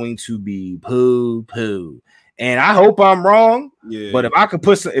 is going to be poo-poo. And I hope I'm wrong. Yeah. But if I could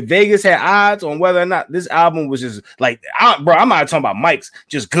if Vegas had odds on whether or not this album was just like, I'm not talking about mics,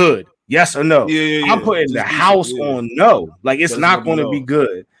 just good. Yes or no? Yeah. I'm putting the house on no. Like, it's not going to be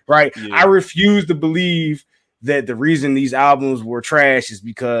good. Right. Yeah. I refuse to believe that the reason these albums were trash is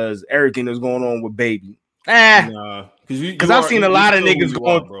because everything that's going on with Baby. Because I've seen a lot of niggas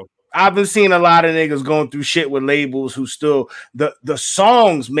going, bro. I've been seeing a lot of niggas going through shit with labels who still the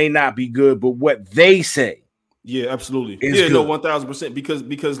songs may not be good, but what they say. Yeah, absolutely. Yeah, good. No, 1,000%.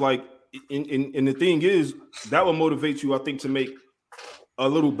 Because like, and the thing is, that will motivate you, I think, to make a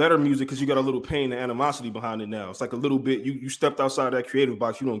little better music because you got a little pain and animosity behind it now. It's like a little bit. You stepped outside that creative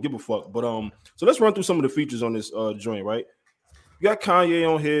box. You don't give a fuck. But so let's run through some of the features on this joint, right? You got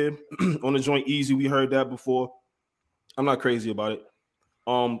Kanye on here on the joint Easy. We heard that before. I'm not crazy about it.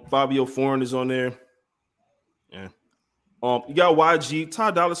 Fabio Foreign is on there. Yeah. You got YG,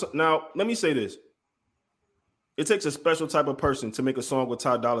 Ty Dolla $ign. Now, let me say this. It takes a special type of person to make a song with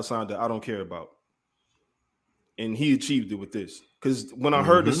Ty Dolla $ign that I don't care about. And he achieved it with this. Because when I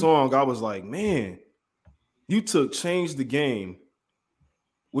heard the song, I was like, man, you Change the Game,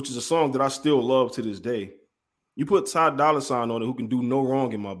 which is a song that I still love to this day. You put Ty Dolla $ign on it, who can do no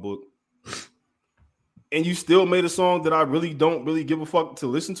wrong in my book. And you still made a song that I really don't give a fuck to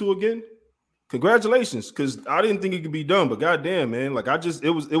listen to again. Congratulations, because I didn't think it could be done, but goddamn, man, like it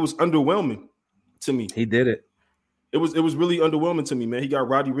was underwhelming to me. He did it. It was really underwhelming to me, man. He got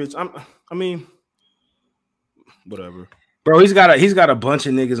Roddy Ricch. I mean, whatever. Bro, he's got a bunch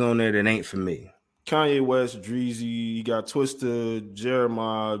of niggas on there that ain't for me. Kanye West, Dreezy, you got Twista,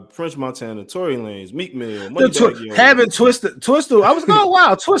 Jeremiah, French Montana, Tory Lanez, Meek Mill, having Twista. I was going,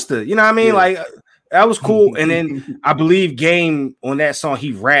 wow, Twista. You know what I mean? Yeah. Like, that was cool. And then I believe Game on that song,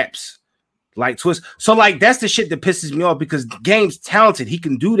 he raps like twist. So like that's the shit that pisses me off because Game's talented. He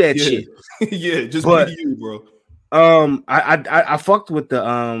can do that shit. Yeah, just but, be you, bro. I fucked with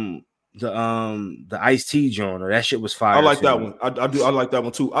the Ice-T joint. That shit was fire. I like that one. I do. I like that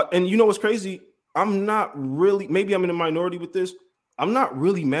one too. And you know what's crazy? I'm not really. Maybe I'm in a minority with this. I'm not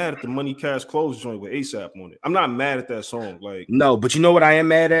really mad at the Money Cash Clothes joint with ASAP on it. I'm not mad at that song. Like no, but you know what I am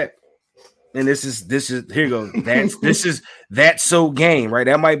mad at? And this is here you go. That's so game, right?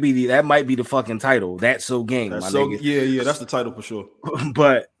 That might be the fucking title. That's so game. That's so nigga. Yeah, that's the title for sure.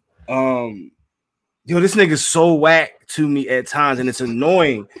 But yo, this nigga's so whack to me at times, and it's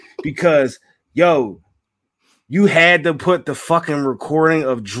annoying because yo, you had to put the fucking recording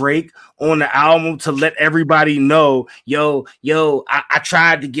of Drake on the album to let everybody know, yo, I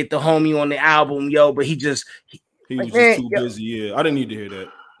tried to get the homie on the album, yo, but he was just too busy. Yeah, I didn't need to hear that.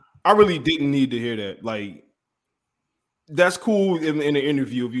 I really didn't need to hear that. Like, that's cool in an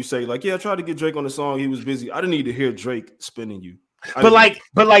interview if you say, like, yeah, I tried to get Drake on the song, he was busy. I didn't need to hear Drake spinning you. But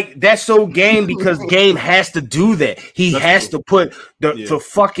like that's so game because Game has to do that. He has to put the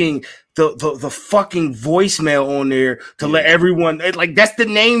fucking voicemail on there to let everyone like that's the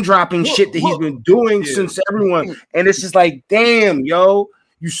name dropping shit that he's been doing since everyone. And it's just like, damn, yo,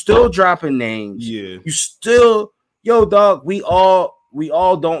 you still dropping names. Yeah, you still, yo, dog. We all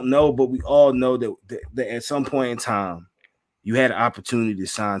don't know, but we all know that at some point in time you had an opportunity to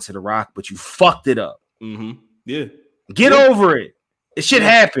sign to the Rock, but you fucked it up. Mm-hmm. Yeah. Get over it. It should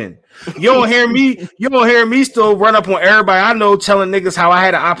happen. You don't hear me still run up on everybody I know telling niggas how I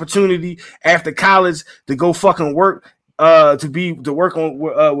had an opportunity after college to go fucking work to work on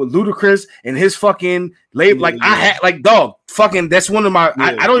with Ludacris and his fucking label. Like I had like dog fucking that's one of my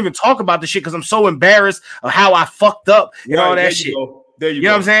I don't even talk about the shit because I'm so embarrassed of how I fucked up and all that shit. There you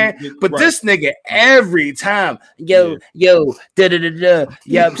know what I'm saying? But this nigga every time, yo, da da da da.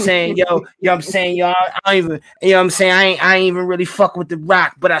 You know what I'm saying? Yo, I'm saying, yo, I don't even, you know what I'm saying? I ain't even really fuck with the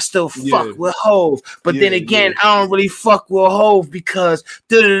Rock, but I still fuck with Hove. But then again, I don't really fuck with Hove because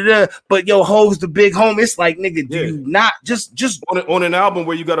da da da. But yo, Hove's the big home. It's like, nigga, do you not just on an album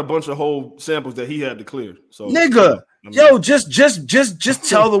where you got a bunch of Hove samples that he had to clear? So nigga. Yo, just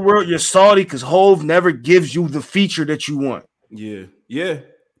tell the world you're salty because Hove never gives you the feature that you want. Yeah,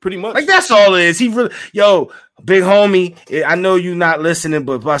 pretty much. Like that's all it is. He really, yo, big homie. I know you not listening,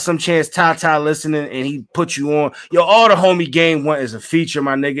 but by some chance, Ty listening, and he put you on. Yo, all the homie game want is a feature,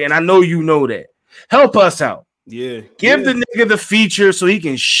 my nigga, and I know you know that. Help us out. Yeah, give the nigga the feature so he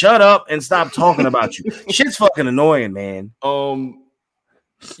can shut up and stop talking about you. Shit's fucking annoying, man. No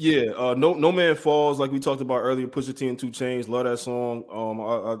Man Falls, like we talked about earlier. Pusha T and 2 Chainz, love that song.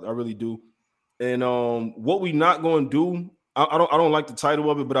 I really do. And what we not going to do. I don't like the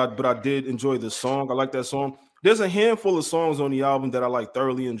title of it, but I did enjoy the song. I like that song. There's a handful of songs on the album that I like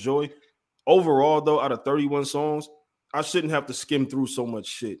thoroughly enjoy. Overall, though, out of 31 songs, I shouldn't have to skim through so much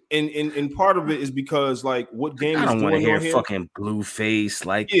shit. And part of it is because like what Game is doing on here. I don't want to hear fucking Blueface.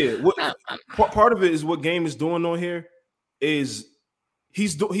 Like part of it is what Game is doing on here is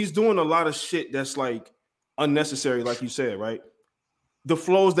he's doing a lot of shit that's like unnecessary, like you said, right? The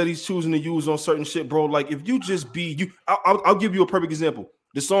flows that he's choosing to use on certain shit, bro. Like if you just be you, I'll give you a perfect example.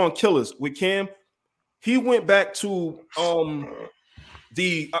 The song "Killers" with Cam, he went back to I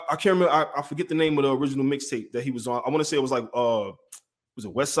can't remember. I forget the name of the original mixtape that he was on. I want to say it was like was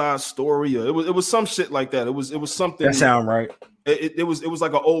it West Side Story or it was some shit like that. It was something that sound right. It was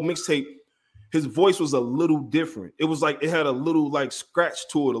like an old mixtape. His voice was a little different. It was like it had a little like scratch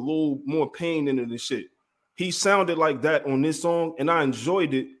to it, a little more pain in it and shit. He sounded like that on this song, and I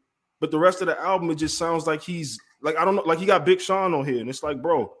enjoyed it. But the rest of the album, it just sounds like he's like I don't know, like he got Big Sean on here, and it's like,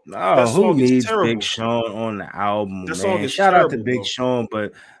 bro, no, who needs Big Sean on the album? That man, shout out to Big Sean,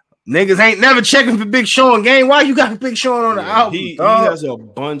 but niggas ain't never checking for Big Sean. Game, why you got Big Sean on the album? He has a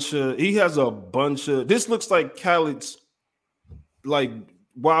bunch of. This looks like Khaled's like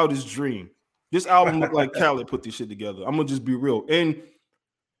wildest dream. This album looked like Khaled put this shit together. I'm gonna just be real, and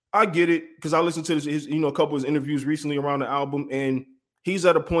I get it because I listened to his a couple of his interviews recently around the album, and he's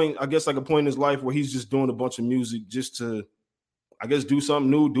at a point, I guess, like a point in his life where he's just doing a bunch of music just to, I guess, do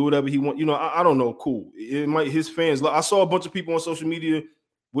something new, do whatever he wants. I don't know. Cool. It might his fans. I saw a bunch of people on social media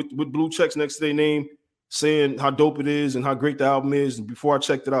with blue checks next to their name saying how dope it is and how great the album is. And before I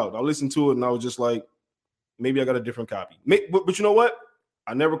checked it out, I listened to it and I was just like, maybe I got a different copy. But you know what?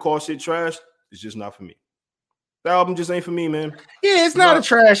 I never call shit trash. It's just not for me. The album just ain't for me, man. Yeah, it's not a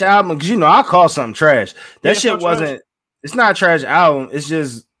trash album because I call something trash. That shit wasn't. Trash. It's not a trash album. It's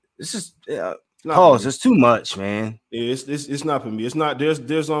just. Pause. It's too much, man. Yeah, it's not for me. It's not. There's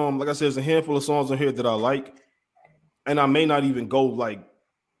like I said, there's a handful of songs on here that I like, and I may not even go like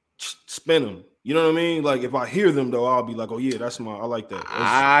spin them. You know what I mean? Like if I hear them though, I'll be like, oh yeah, I like that.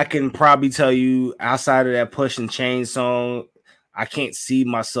 I can probably tell you outside of that Push and Chain song, I can't see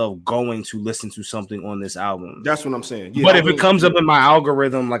myself going to listen to something on this album. That's what I'm saying. Yeah, but if it comes up in my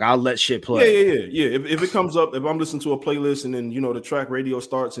algorithm, like I'll let shit play. Yeah. If it comes up, if I'm listening to a playlist and then the track radio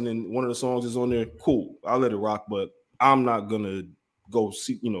starts and then one of the songs is on there, cool. I'll let it rock, but I'm not gonna go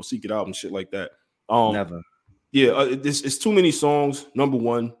seek it out and shit like that. Never. Yeah, it's too many songs. Number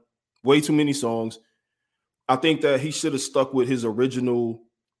one, way too many songs. I think that he should have stuck with his original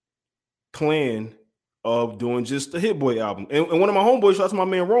plan of doing just the Hit Boy album. And one of my homeboys, shout out to my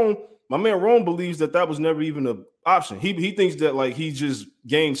man Rome, believes that was never even an option. He thinks that like he just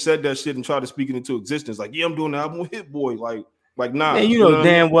Game said that shit and tried to speak it into existence. Like, yeah, I'm doing the album with Hit Boy. Like nah. Man, you know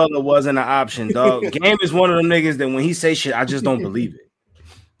damn well it wasn't an option, dog. Game is one of them niggas that when he say shit, I just don't believe it.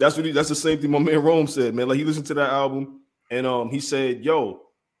 That's the same thing my man Rome said, man. Like he listened to that album and he said,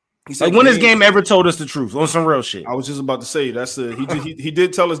 like when has Game ever told us the truth on some real shit? I was just about to say he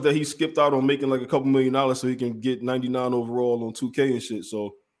did tell us that he skipped out on making like a couple $1 million so he can get 99 overall on 2K and shit.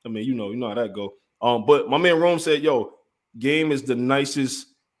 So I mean, you know how that go. But my man Rome said, Game is the nicest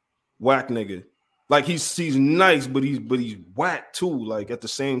whack nigga. Like he's nice, but he's whack too. Like at the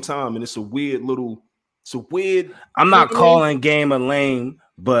same time, and it's a weird. I'm not calling Game a lame,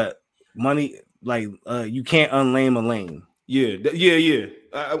 but money like you can't unlame a lame. Yeah,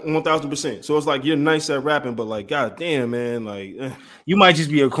 1000%. So it's like you're nice at rapping, but like, goddamn, man, like you might just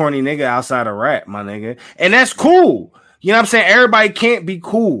be a corny nigga outside of rap, my nigga, and that's cool. You know what I'm saying? Everybody can't be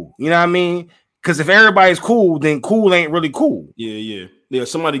cool. You know what I mean? Because if everybody's cool, then cool ain't really cool. Yeah.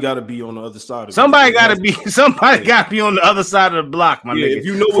 Somebody got to be on the other side of somebody got to be on the other side of the block, my nigga. If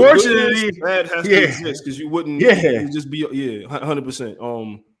you know, fortunately, bad has to exist because you wouldn't. You'd just be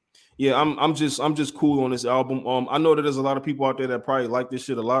 100%. Yeah, I'm just cool on this album. I know that there's a lot of people out there that probably like this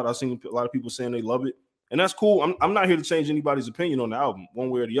shit a lot. I've seen a lot of people saying they love it, and that's cool. I'm not here to change anybody's opinion on the album one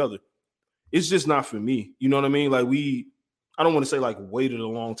way or the other. It's just not for me. You know what I mean? Like I don't want to say like waited a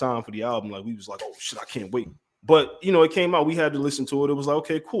long time for the album. Like we was like, oh shit, I can't wait. But it came out. We had to listen to it. It was like,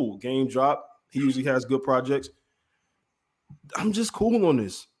 okay, cool. Game dropped. He usually has good projects. I'm just cool on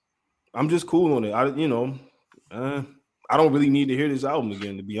this. I'm just cool on it. I don't really need to hear this album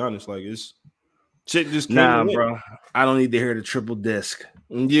again, to be honest. Like it's shit just came bro. I don't need to hear the triple disc.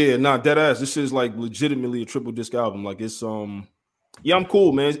 Yeah, dead ass. This is like legitimately a triple disc album. Like it's yeah, I'm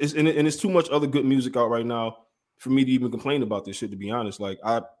cool, man. It's too much other good music out right now for me to even complain about this shit. To be honest, like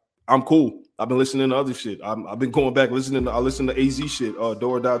I'm cool. I've been listening to other shit. I've been going back listening. I listened to AZ shit, Do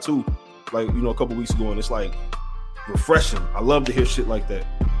or Die 2, like a couple weeks ago, and it's like refreshing. I love to hear shit like that.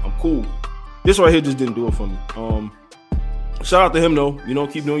 I'm cool. This right here just didn't do it for me. Shout out to him though.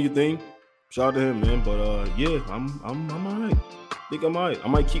 Keep doing your thing. Shout out to him, man. But yeah, I'm alright. I think I'm alright. I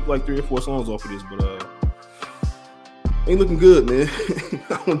might keep like 3 or 4 songs off of this, but ain't looking good, man.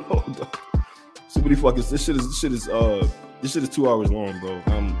 I don't know, dog. So many fuckers. This shit is 2 hours long, bro.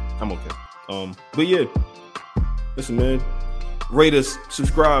 I'm okay. But yeah, listen, man. Rate us,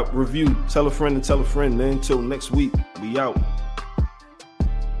 subscribe, review, tell a friend, man. Until next week, we out.